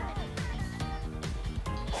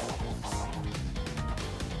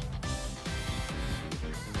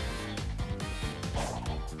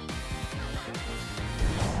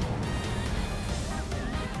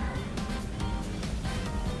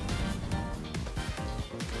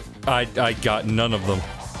 I got none of them.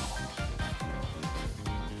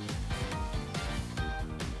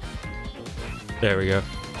 There we go.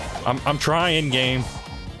 I'm trying, game.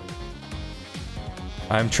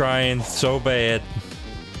 I'm trying so bad.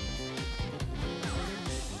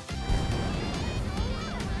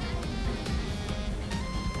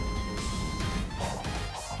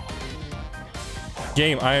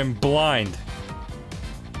 Game, I am blind.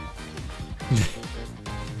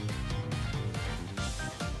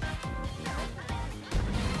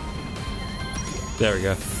 There we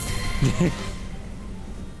go.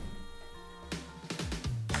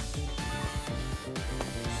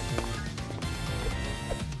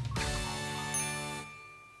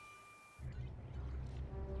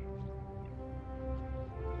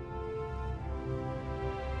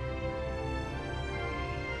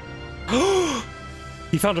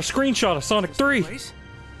 He found a screenshot of Sonic 3.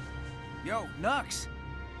 Yo, Nux.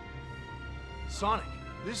 Sonic,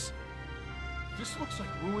 this looks like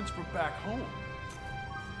ruins from back home.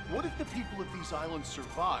 What if the people of these islands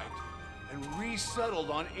survived and resettled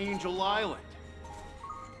on Angel Island?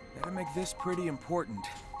 That'd make this pretty important.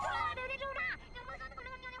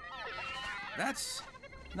 That's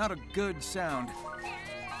not a good sound.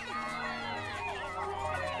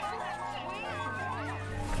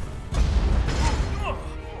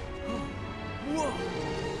 Whoa!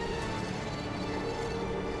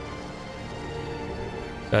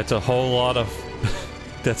 That's a whole lot of...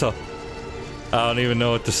 that's a... I don't even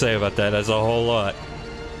know what to say about that. That's a whole lot.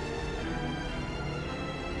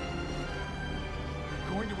 They're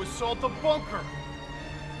going to assault the bunker!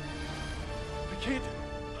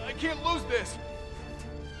 I can't lose this!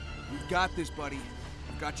 We've got this, buddy.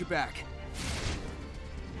 I've got your back.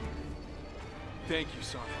 Thank you,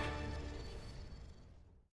 Sonic.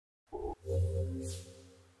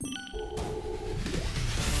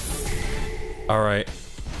 All right.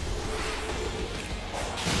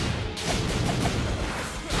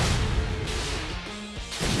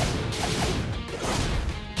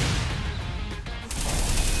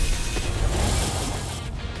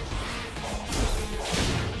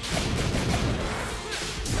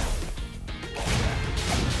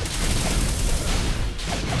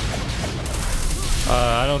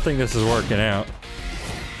 I don't think this is working out.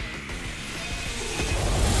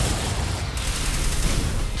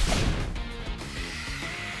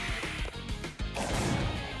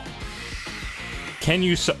 Can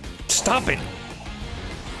you stop it?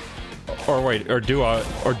 Or wait, or do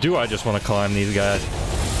I just want to climb these guys?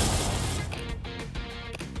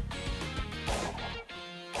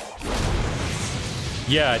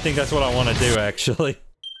 Yeah, I think that's what I want to do actually.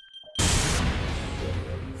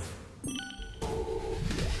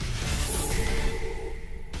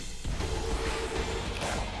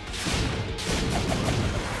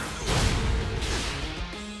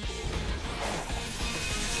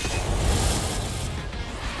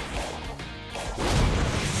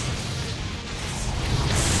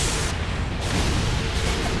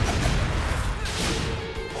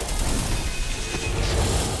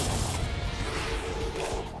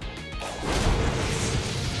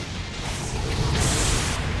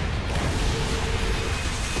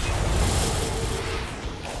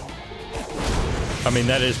 I mean,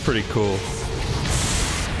 that is pretty cool.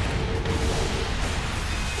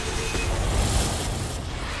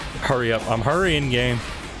 Hurry up. I'm hurrying, game.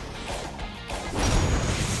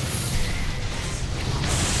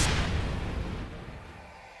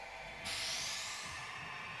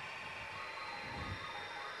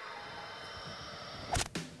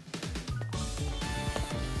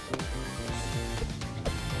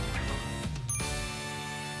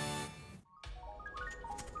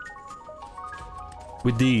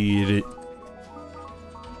 We did it.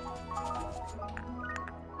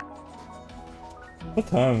 What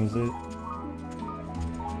time is it?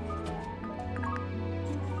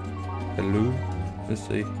 Hello? Let's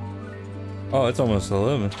see. Oh, it's almost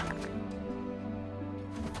 11.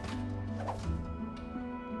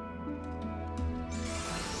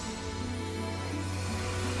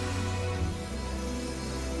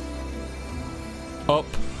 Up.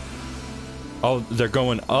 Oh, they're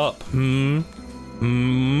going up.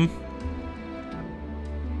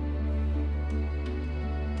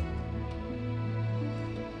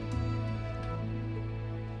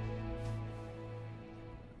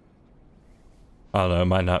 I don't know, it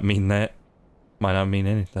might not mean that. Might not mean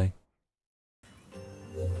anything.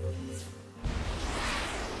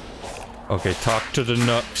 Okay, talk to the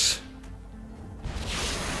Nooks.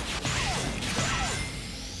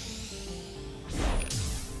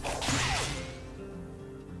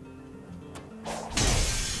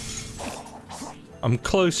 I'm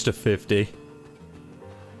close to 50.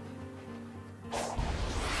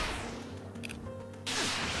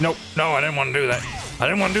 Nope, no, I didn't want to do that. I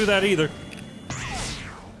didn't want to do that either.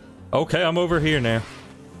 Okay, I'm over here now.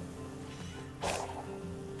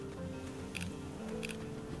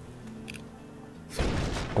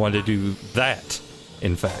 I wanted to do that,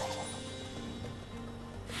 in fact.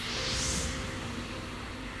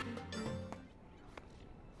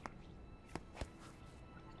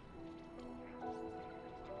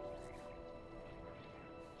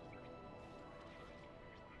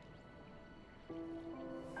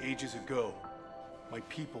 Ages ago, my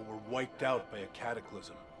people were wiped out by a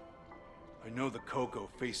cataclysm. I know the Coco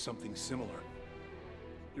faced something similar.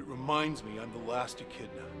 It reminds me I'm the last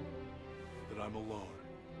Echidna, that I'm alone.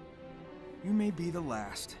 You may be the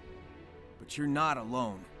last, but you're not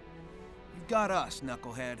alone. You've got us,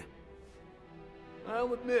 Knucklehead.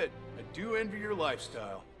 I'll admit, I do envy your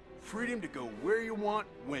lifestyle. Freedom to go where you want,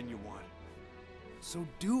 when you want. So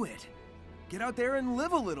do it. Get out there and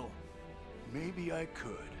live a little. Maybe I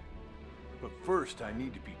could. But first, I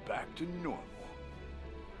need to be back to normal.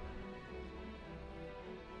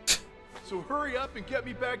 So hurry up and get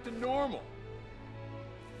me back to normal.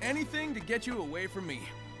 Anything to get you away from me.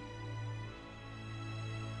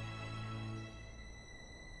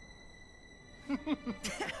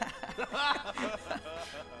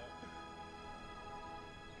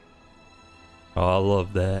 Oh, I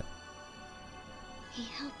love that. He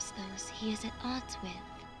helps those he is at odds with.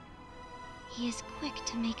 He is quick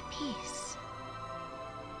to make peace.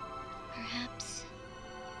 Perhaps...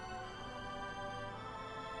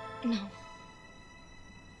 No.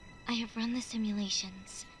 I have run the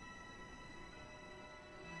simulations.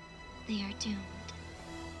 They are doomed.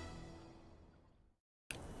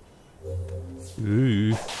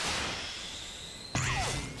 Ooh.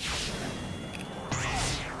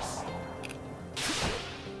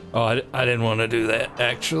 Oh, I didn't want to do that,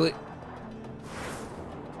 actually.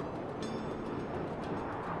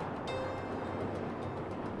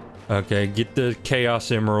 Okay, get the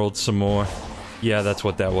Chaos Emerald some more. Yeah, that's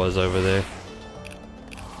what that was over there.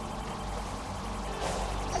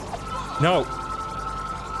 No!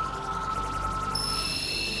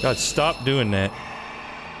 God, stop doing that.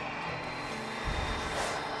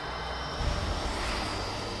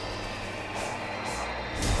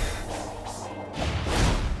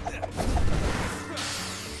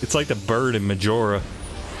 It's like the bird in Majora.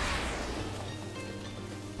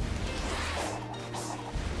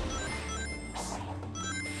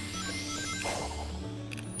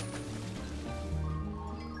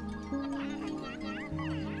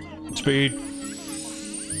 Speed.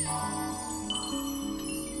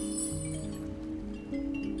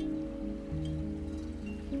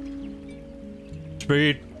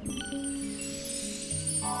 Speed.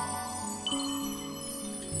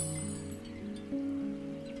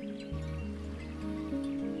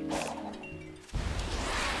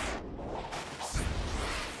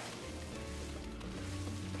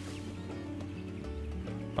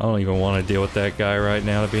 I don't even want to deal with that guy right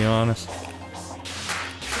now, to be honest.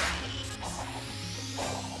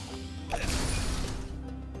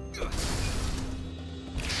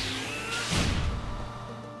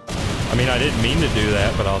 I mean, I didn't mean to do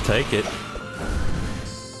that, but I'll take it.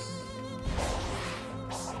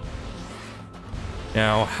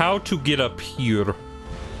 Now, how to get up here?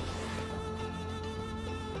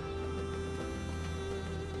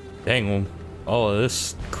 Dang, all of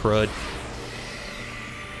this crud.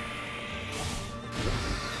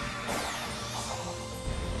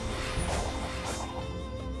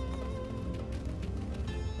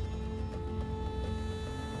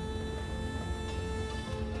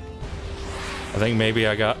 I think maybe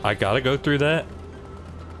I gotta go through that.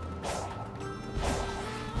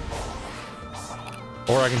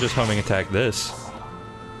 Or I can just homing attack this.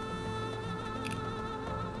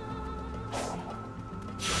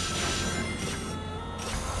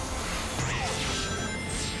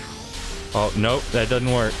 Oh, nope, that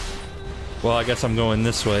doesn't work. Well, I guess I'm going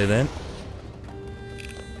this way then.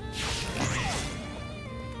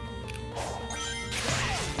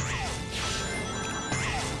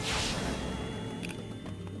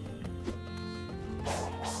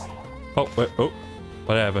 Oh, wait, oh,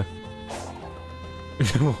 what happened?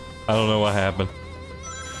 I don't know what happened.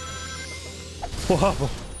 Whoa.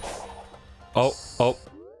 Oh, oh.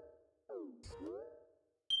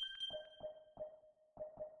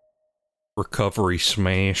 Recovery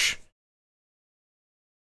smash.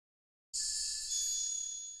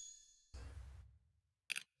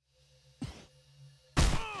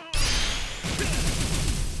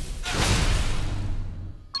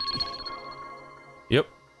 Yep.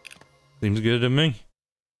 Seems good to me.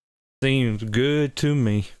 Seems good to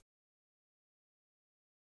me.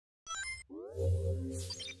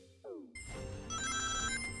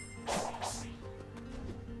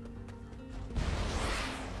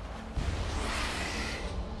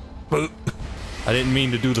 I didn't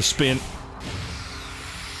mean to do the spin.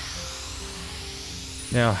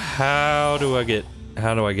 Now, how do I get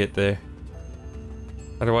there?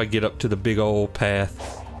 How do I get up to the big old path?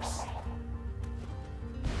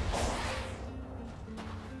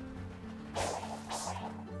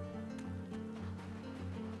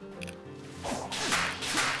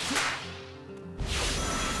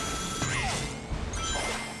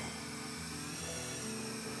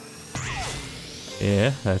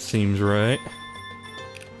 Yeah, that seems right.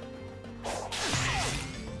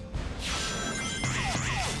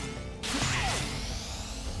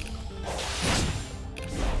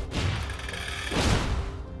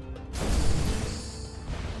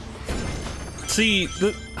 See,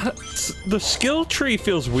 the skill tree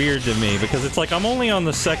feels weird to me because it's like I'm only on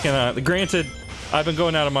the second island. Granted, I've been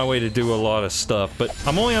going out of my way to do a lot of stuff, but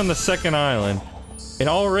I'm only on the second island, and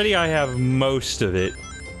already I have most of it.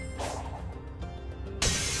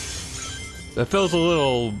 That feels a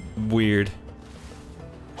little weird.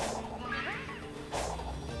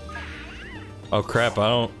 Oh crap, I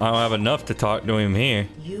don't have enough to talk to him here.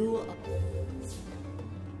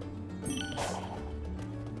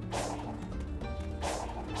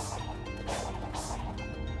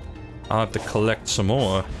 I'll have to collect some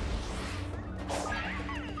more.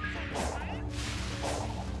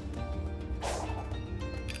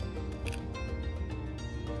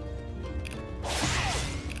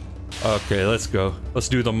 Okay, let's go. Let's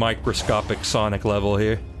do the microscopic Sonic level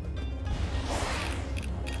here.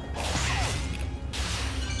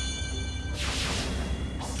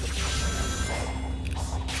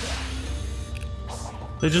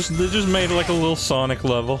 They just made like a little Sonic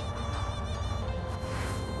level.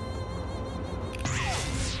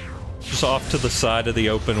 Just off to the side of the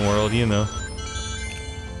open world, you know.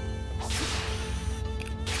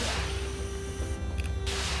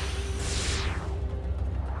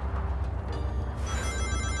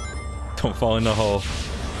 Don't fall in the hole.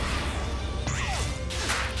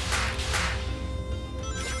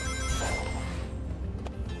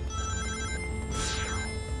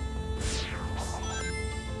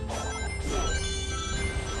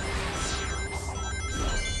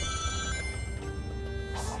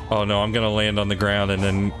 Oh no, I'm gonna land on the ground and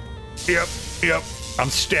then... Yep, I'm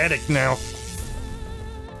static now.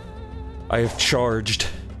 I have charged.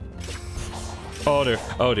 Oh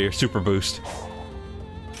dear, super boost.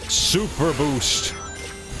 Super boost!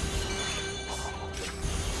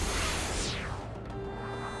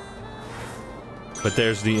 But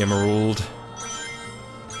there's the emerald.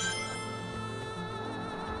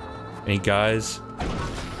 Any guys?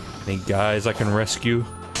 Any guys I can rescue?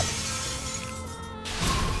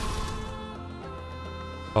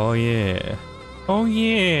 Oh yeah. Oh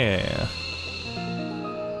yeah!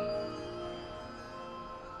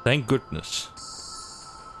 Thank goodness.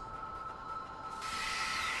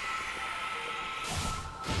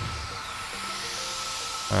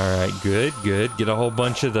 Alright, good. Get a whole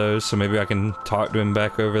bunch of those, so maybe I can talk to him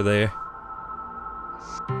back over there.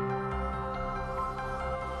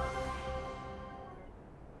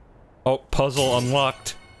 Oh, puzzle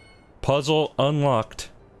unlocked. Puzzle unlocked.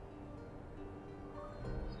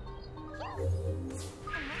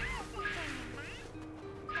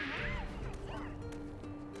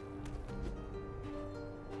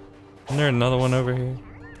 Isn't there another one over here?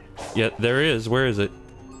 Yeah, there is. Where is it?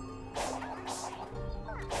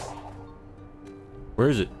 Where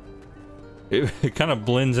is it? It kind of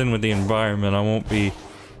blends in with the environment. I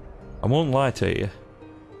won't lie to you.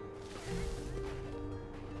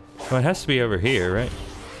 Well, it has to be over here, right?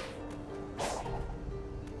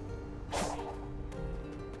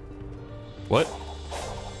 What?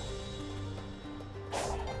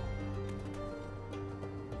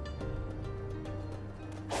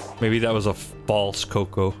 Maybe that was a false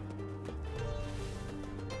Coco.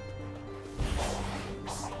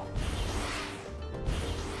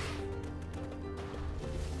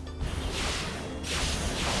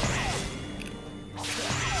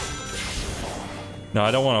 No,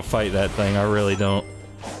 I don't want to fight that thing. I really don't.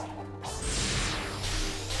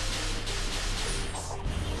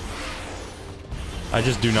 I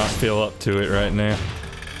just do not feel up to it right now.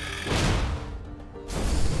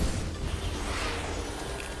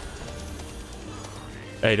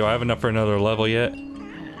 Hey, do I have enough for another level yet?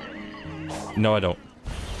 No, I don't.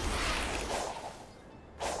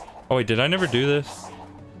 Oh wait, did I never do this?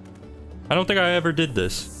 I don't think I ever did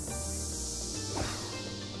this.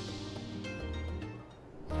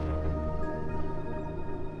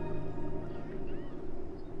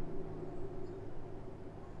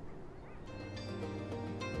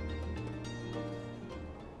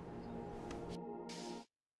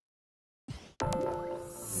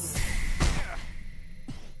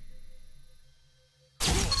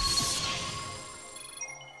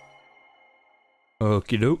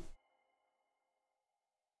 Okie doke.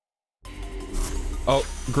 Oh,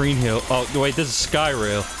 Green Hill. Oh, wait, this is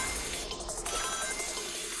Skyrail.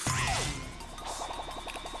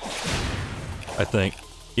 I think.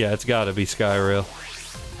 Yeah, it's gotta be Skyrail.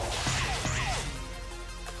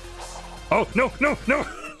 Oh, no, no, no!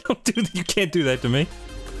 Don't do that. You can't do that to me.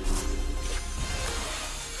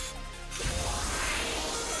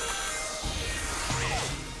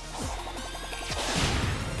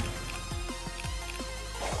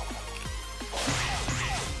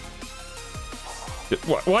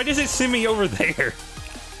 Why does it send me over there?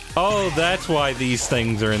 Oh, that's why these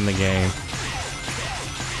things are in the game.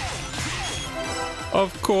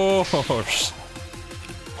 Of course.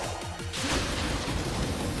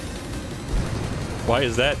 Why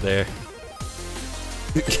is that there?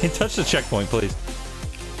 Can't touch the checkpoint, please.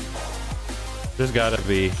 There's gotta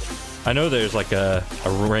be... I know there's like a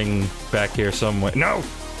ring back here somewhere. No!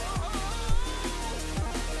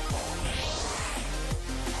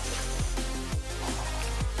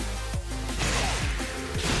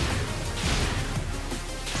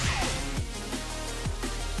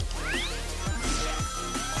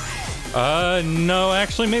 No,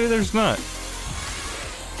 actually, maybe there's not.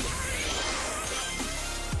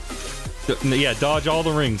 Yeah, dodge all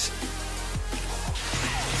the rings.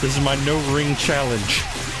 This is my no ring challenge.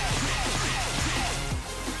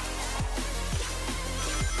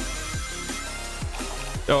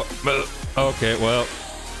 Oh, okay, well,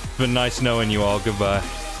 it's been nice knowing you all. Goodbye.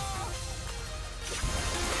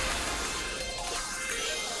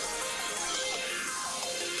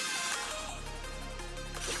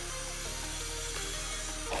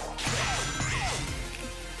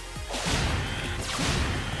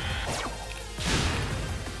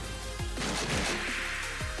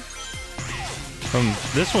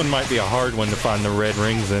 This one might be a hard one to find the red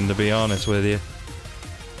rings in, to be honest with you.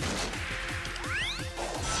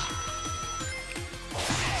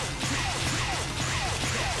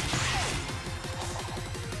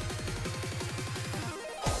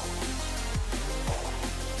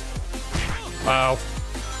 Ow.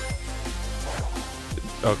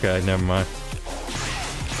 Okay, never mind.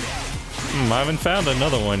 I haven't found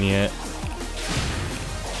another one yet.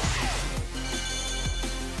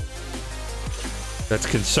 That's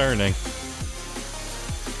concerning.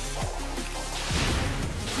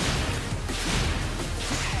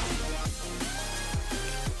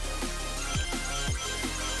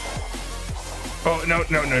 Oh, no,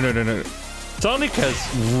 no, no, no, no, no. Sonic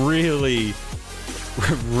has really,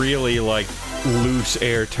 really, like, loose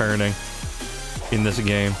air turning in this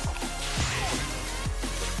game.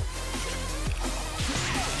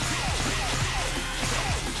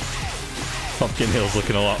 Pumpkin Hill's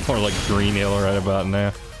looking a lot more like Green Hill right about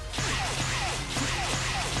now.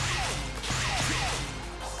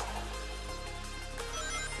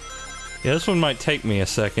 Yeah, this one might take me a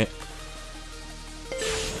second.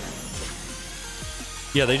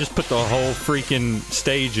 Yeah, they just put the whole freaking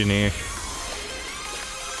stage in here.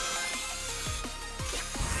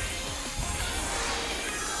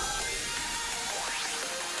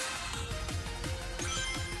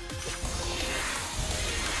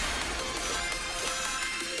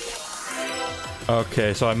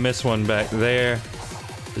 Okay, so I missed one back there.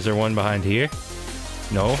 Is there one behind here?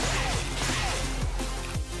 No.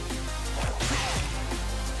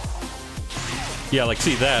 Yeah, like,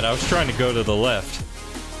 see that? I was trying to go to the left,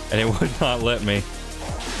 and it would not let me.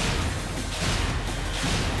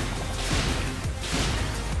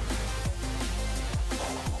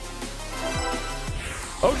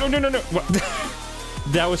 Oh, no, no, no, no. What?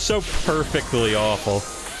 That was so perfectly awful.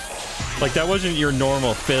 Like, that wasn't your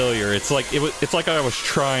normal failure. It's like, it's like I was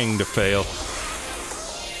trying to fail.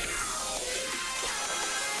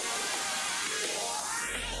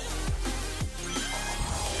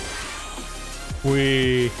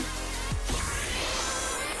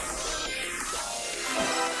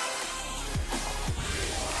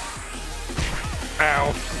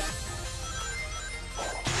 Ow.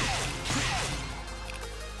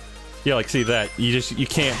 Yeah, like, see that? You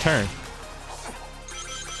can't turn.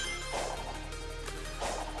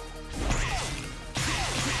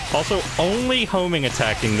 Also, only homing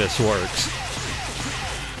attacking this works.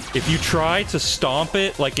 If you try to stomp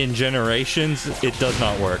it, like in Generations, it does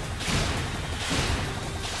not work.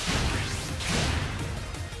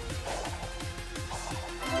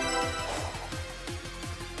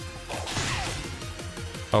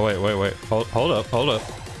 Oh, wait, wait, wait. Hold up, hold up.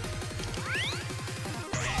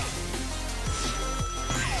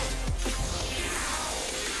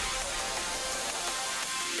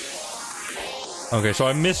 Okay, so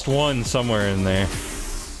I missed one somewhere in there.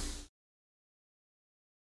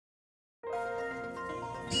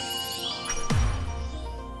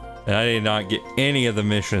 And I did not get any of the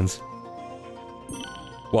missions.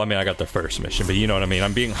 Well, I mean, I got the first mission, but you know what I mean.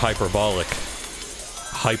 I'm being hyperbolic.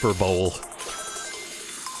 Hyperbole.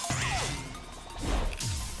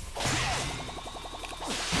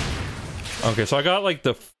 Okay, so I got, like,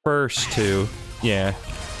 the first two. Yeah.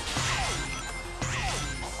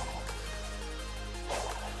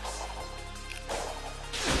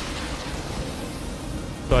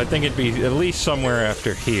 So I think it'd be at least somewhere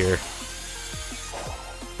after here.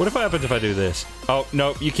 What happens if I do this? Oh,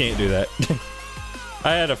 nope, you can't do that.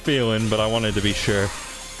 I had a feeling, but I wanted to be sure.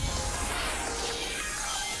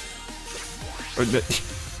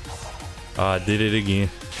 I did it again.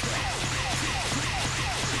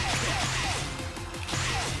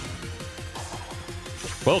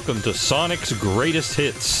 Welcome to Sonic's Greatest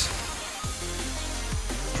Hits.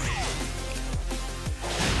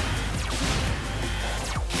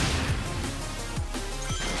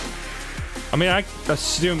 I mean, I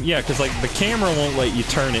assume, yeah, because, like, the camera won't let you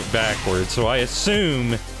turn it backwards, so I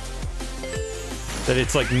assume that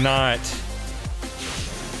it's, like, not,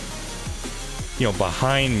 you know,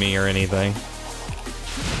 behind me or anything.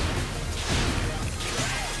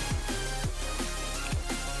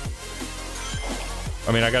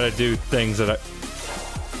 I mean, I gotta do things that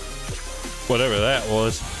whatever that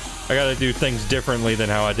was. I gotta do things differently than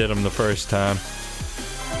how I did them the first time.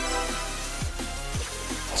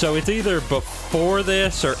 So it's either before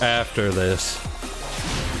this or after this.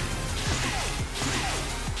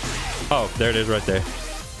 Oh, there it is right there.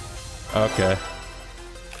 Okay.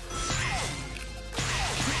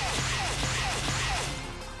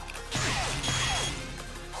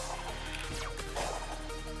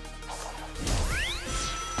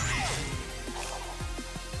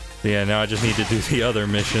 Yeah, now I just need to do the other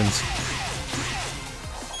missions.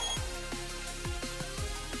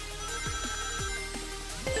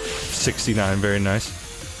 $69, very nice.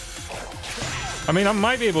 I mean, I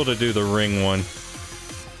might be able to do the ring one.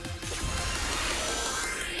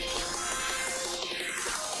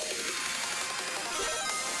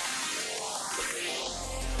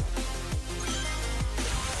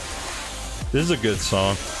 This is a good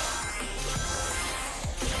song.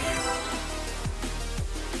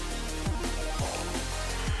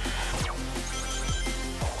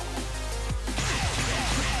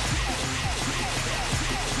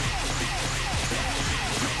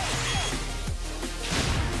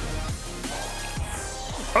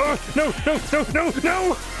 No, no, no, no,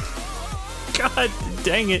 no! God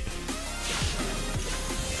dang it.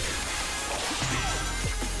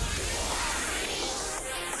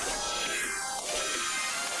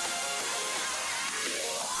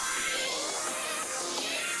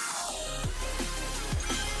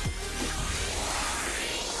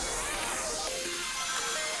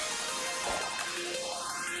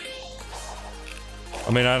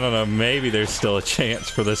 I mean, I don't know, maybe there's still a chance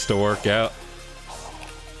for this to work out.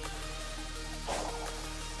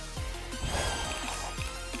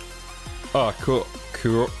 Oh, cool.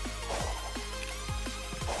 Cool.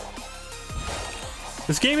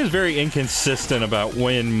 This game is very inconsistent about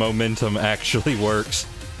when momentum actually works.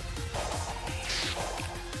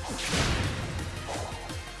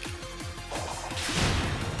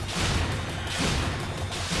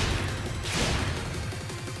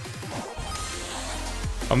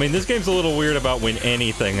 I mean, this game's a little weird about when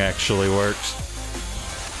anything actually works.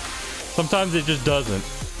 Sometimes it just doesn't.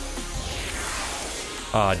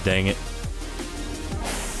 Ah, dang it.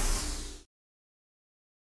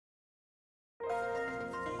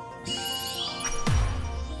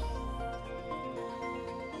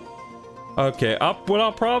 Okay, what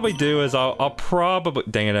I'll probably do is I'll probably...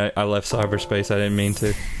 Dang it, I left cyberspace, I didn't mean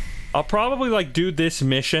to. I'll probably, like, do this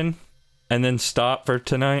mission and then stop for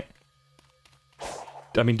tonight.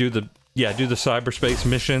 I mean, do the cyberspace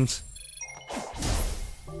missions.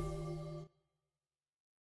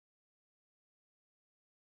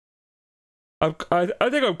 I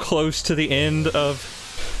think I'm close to the end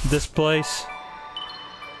of this place.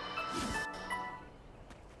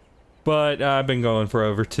 But I've been going for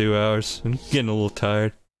over 2 hours. I'm getting a little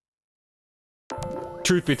tired.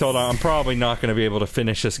 Truth be told, I'm probably not going to be able to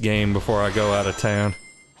finish this game before I go out of town.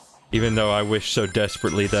 Even though I wish so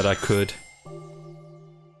desperately that I could.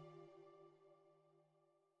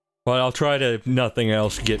 But I'll try to, if nothing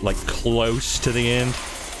else, get, like, close to the end.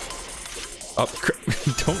 Oh,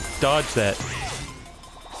 don't dodge that.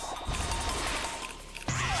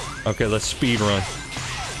 Okay, let's speed run.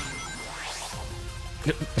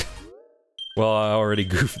 Well, I already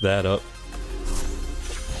goofed that up.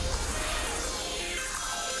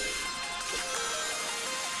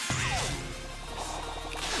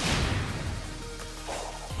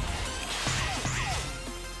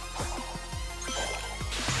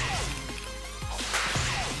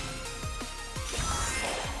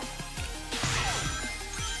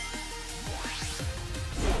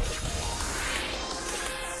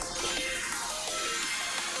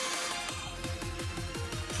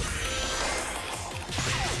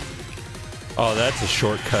 Oh, that's a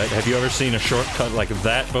shortcut. Have you ever seen a shortcut like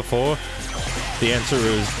that before? The answer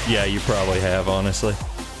is, yeah, you probably have, honestly.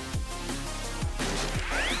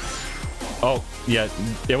 Oh, yeah,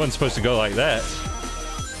 it wasn't supposed to go like that.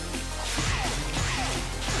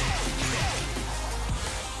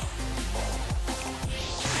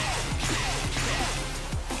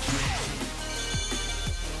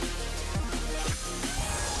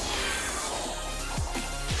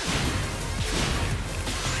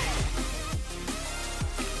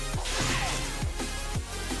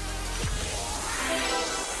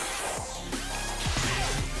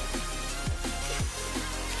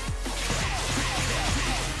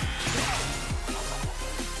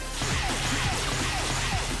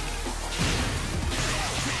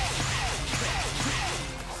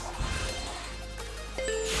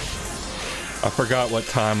 I forgot what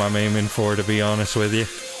time I'm aiming for, to be honest with you.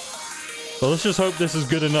 But let's just hope this is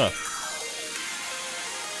good enough.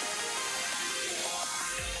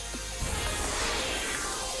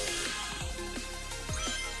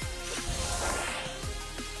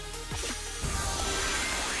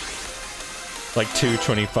 Like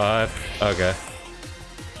 225? Okay.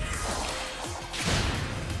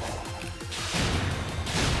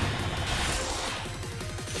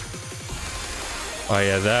 Oh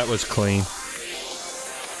yeah, that was clean.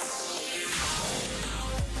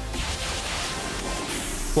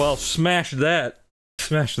 Well, smash that.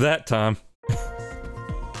 Smash that time.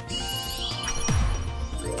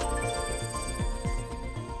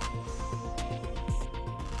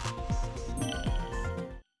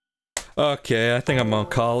 Okay, I think I'm gonna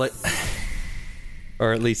call it.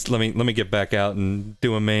 Or at least let me get back out and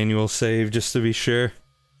do a manual save just to be sure.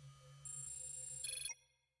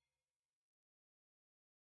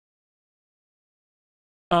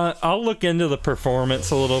 I'll look into the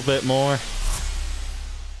performance a little bit more.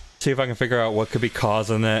 See if I can figure out what could be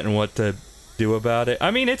causing that and what to do about it.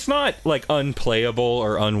 I mean, it's not like unplayable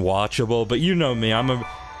or unwatchable, but you know me, I'm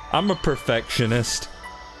a perfectionist.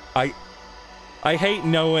 I hate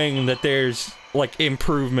knowing that there's like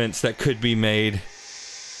improvements that could be made.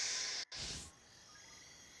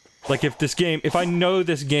 Like if I know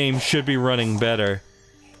this game should be running better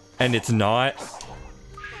and it's not,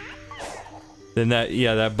 then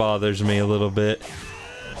that bothers me a little bit.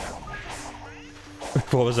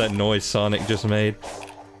 What was that noise Sonic just made?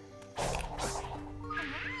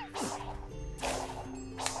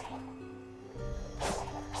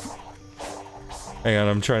 Hang on,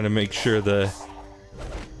 I'm trying to make sure the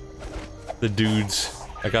dudes...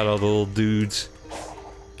 I got all the little dudes.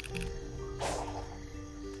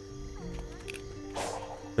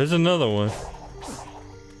 There's another one.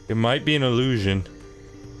 It might be an illusion.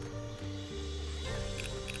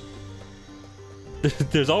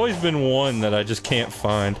 There's always been one that I just can't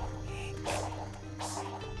find.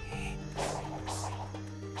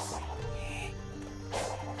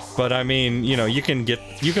 But I mean, you know, you can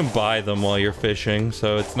buy them while you're fishing,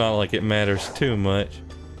 so it's not like it matters too much.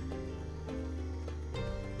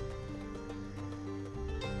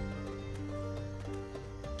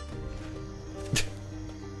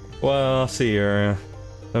 Well, I'll see her.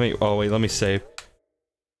 Let me. Oh wait, let me save.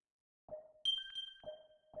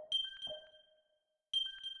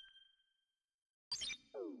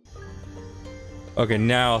 Okay,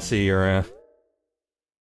 now I'll see her.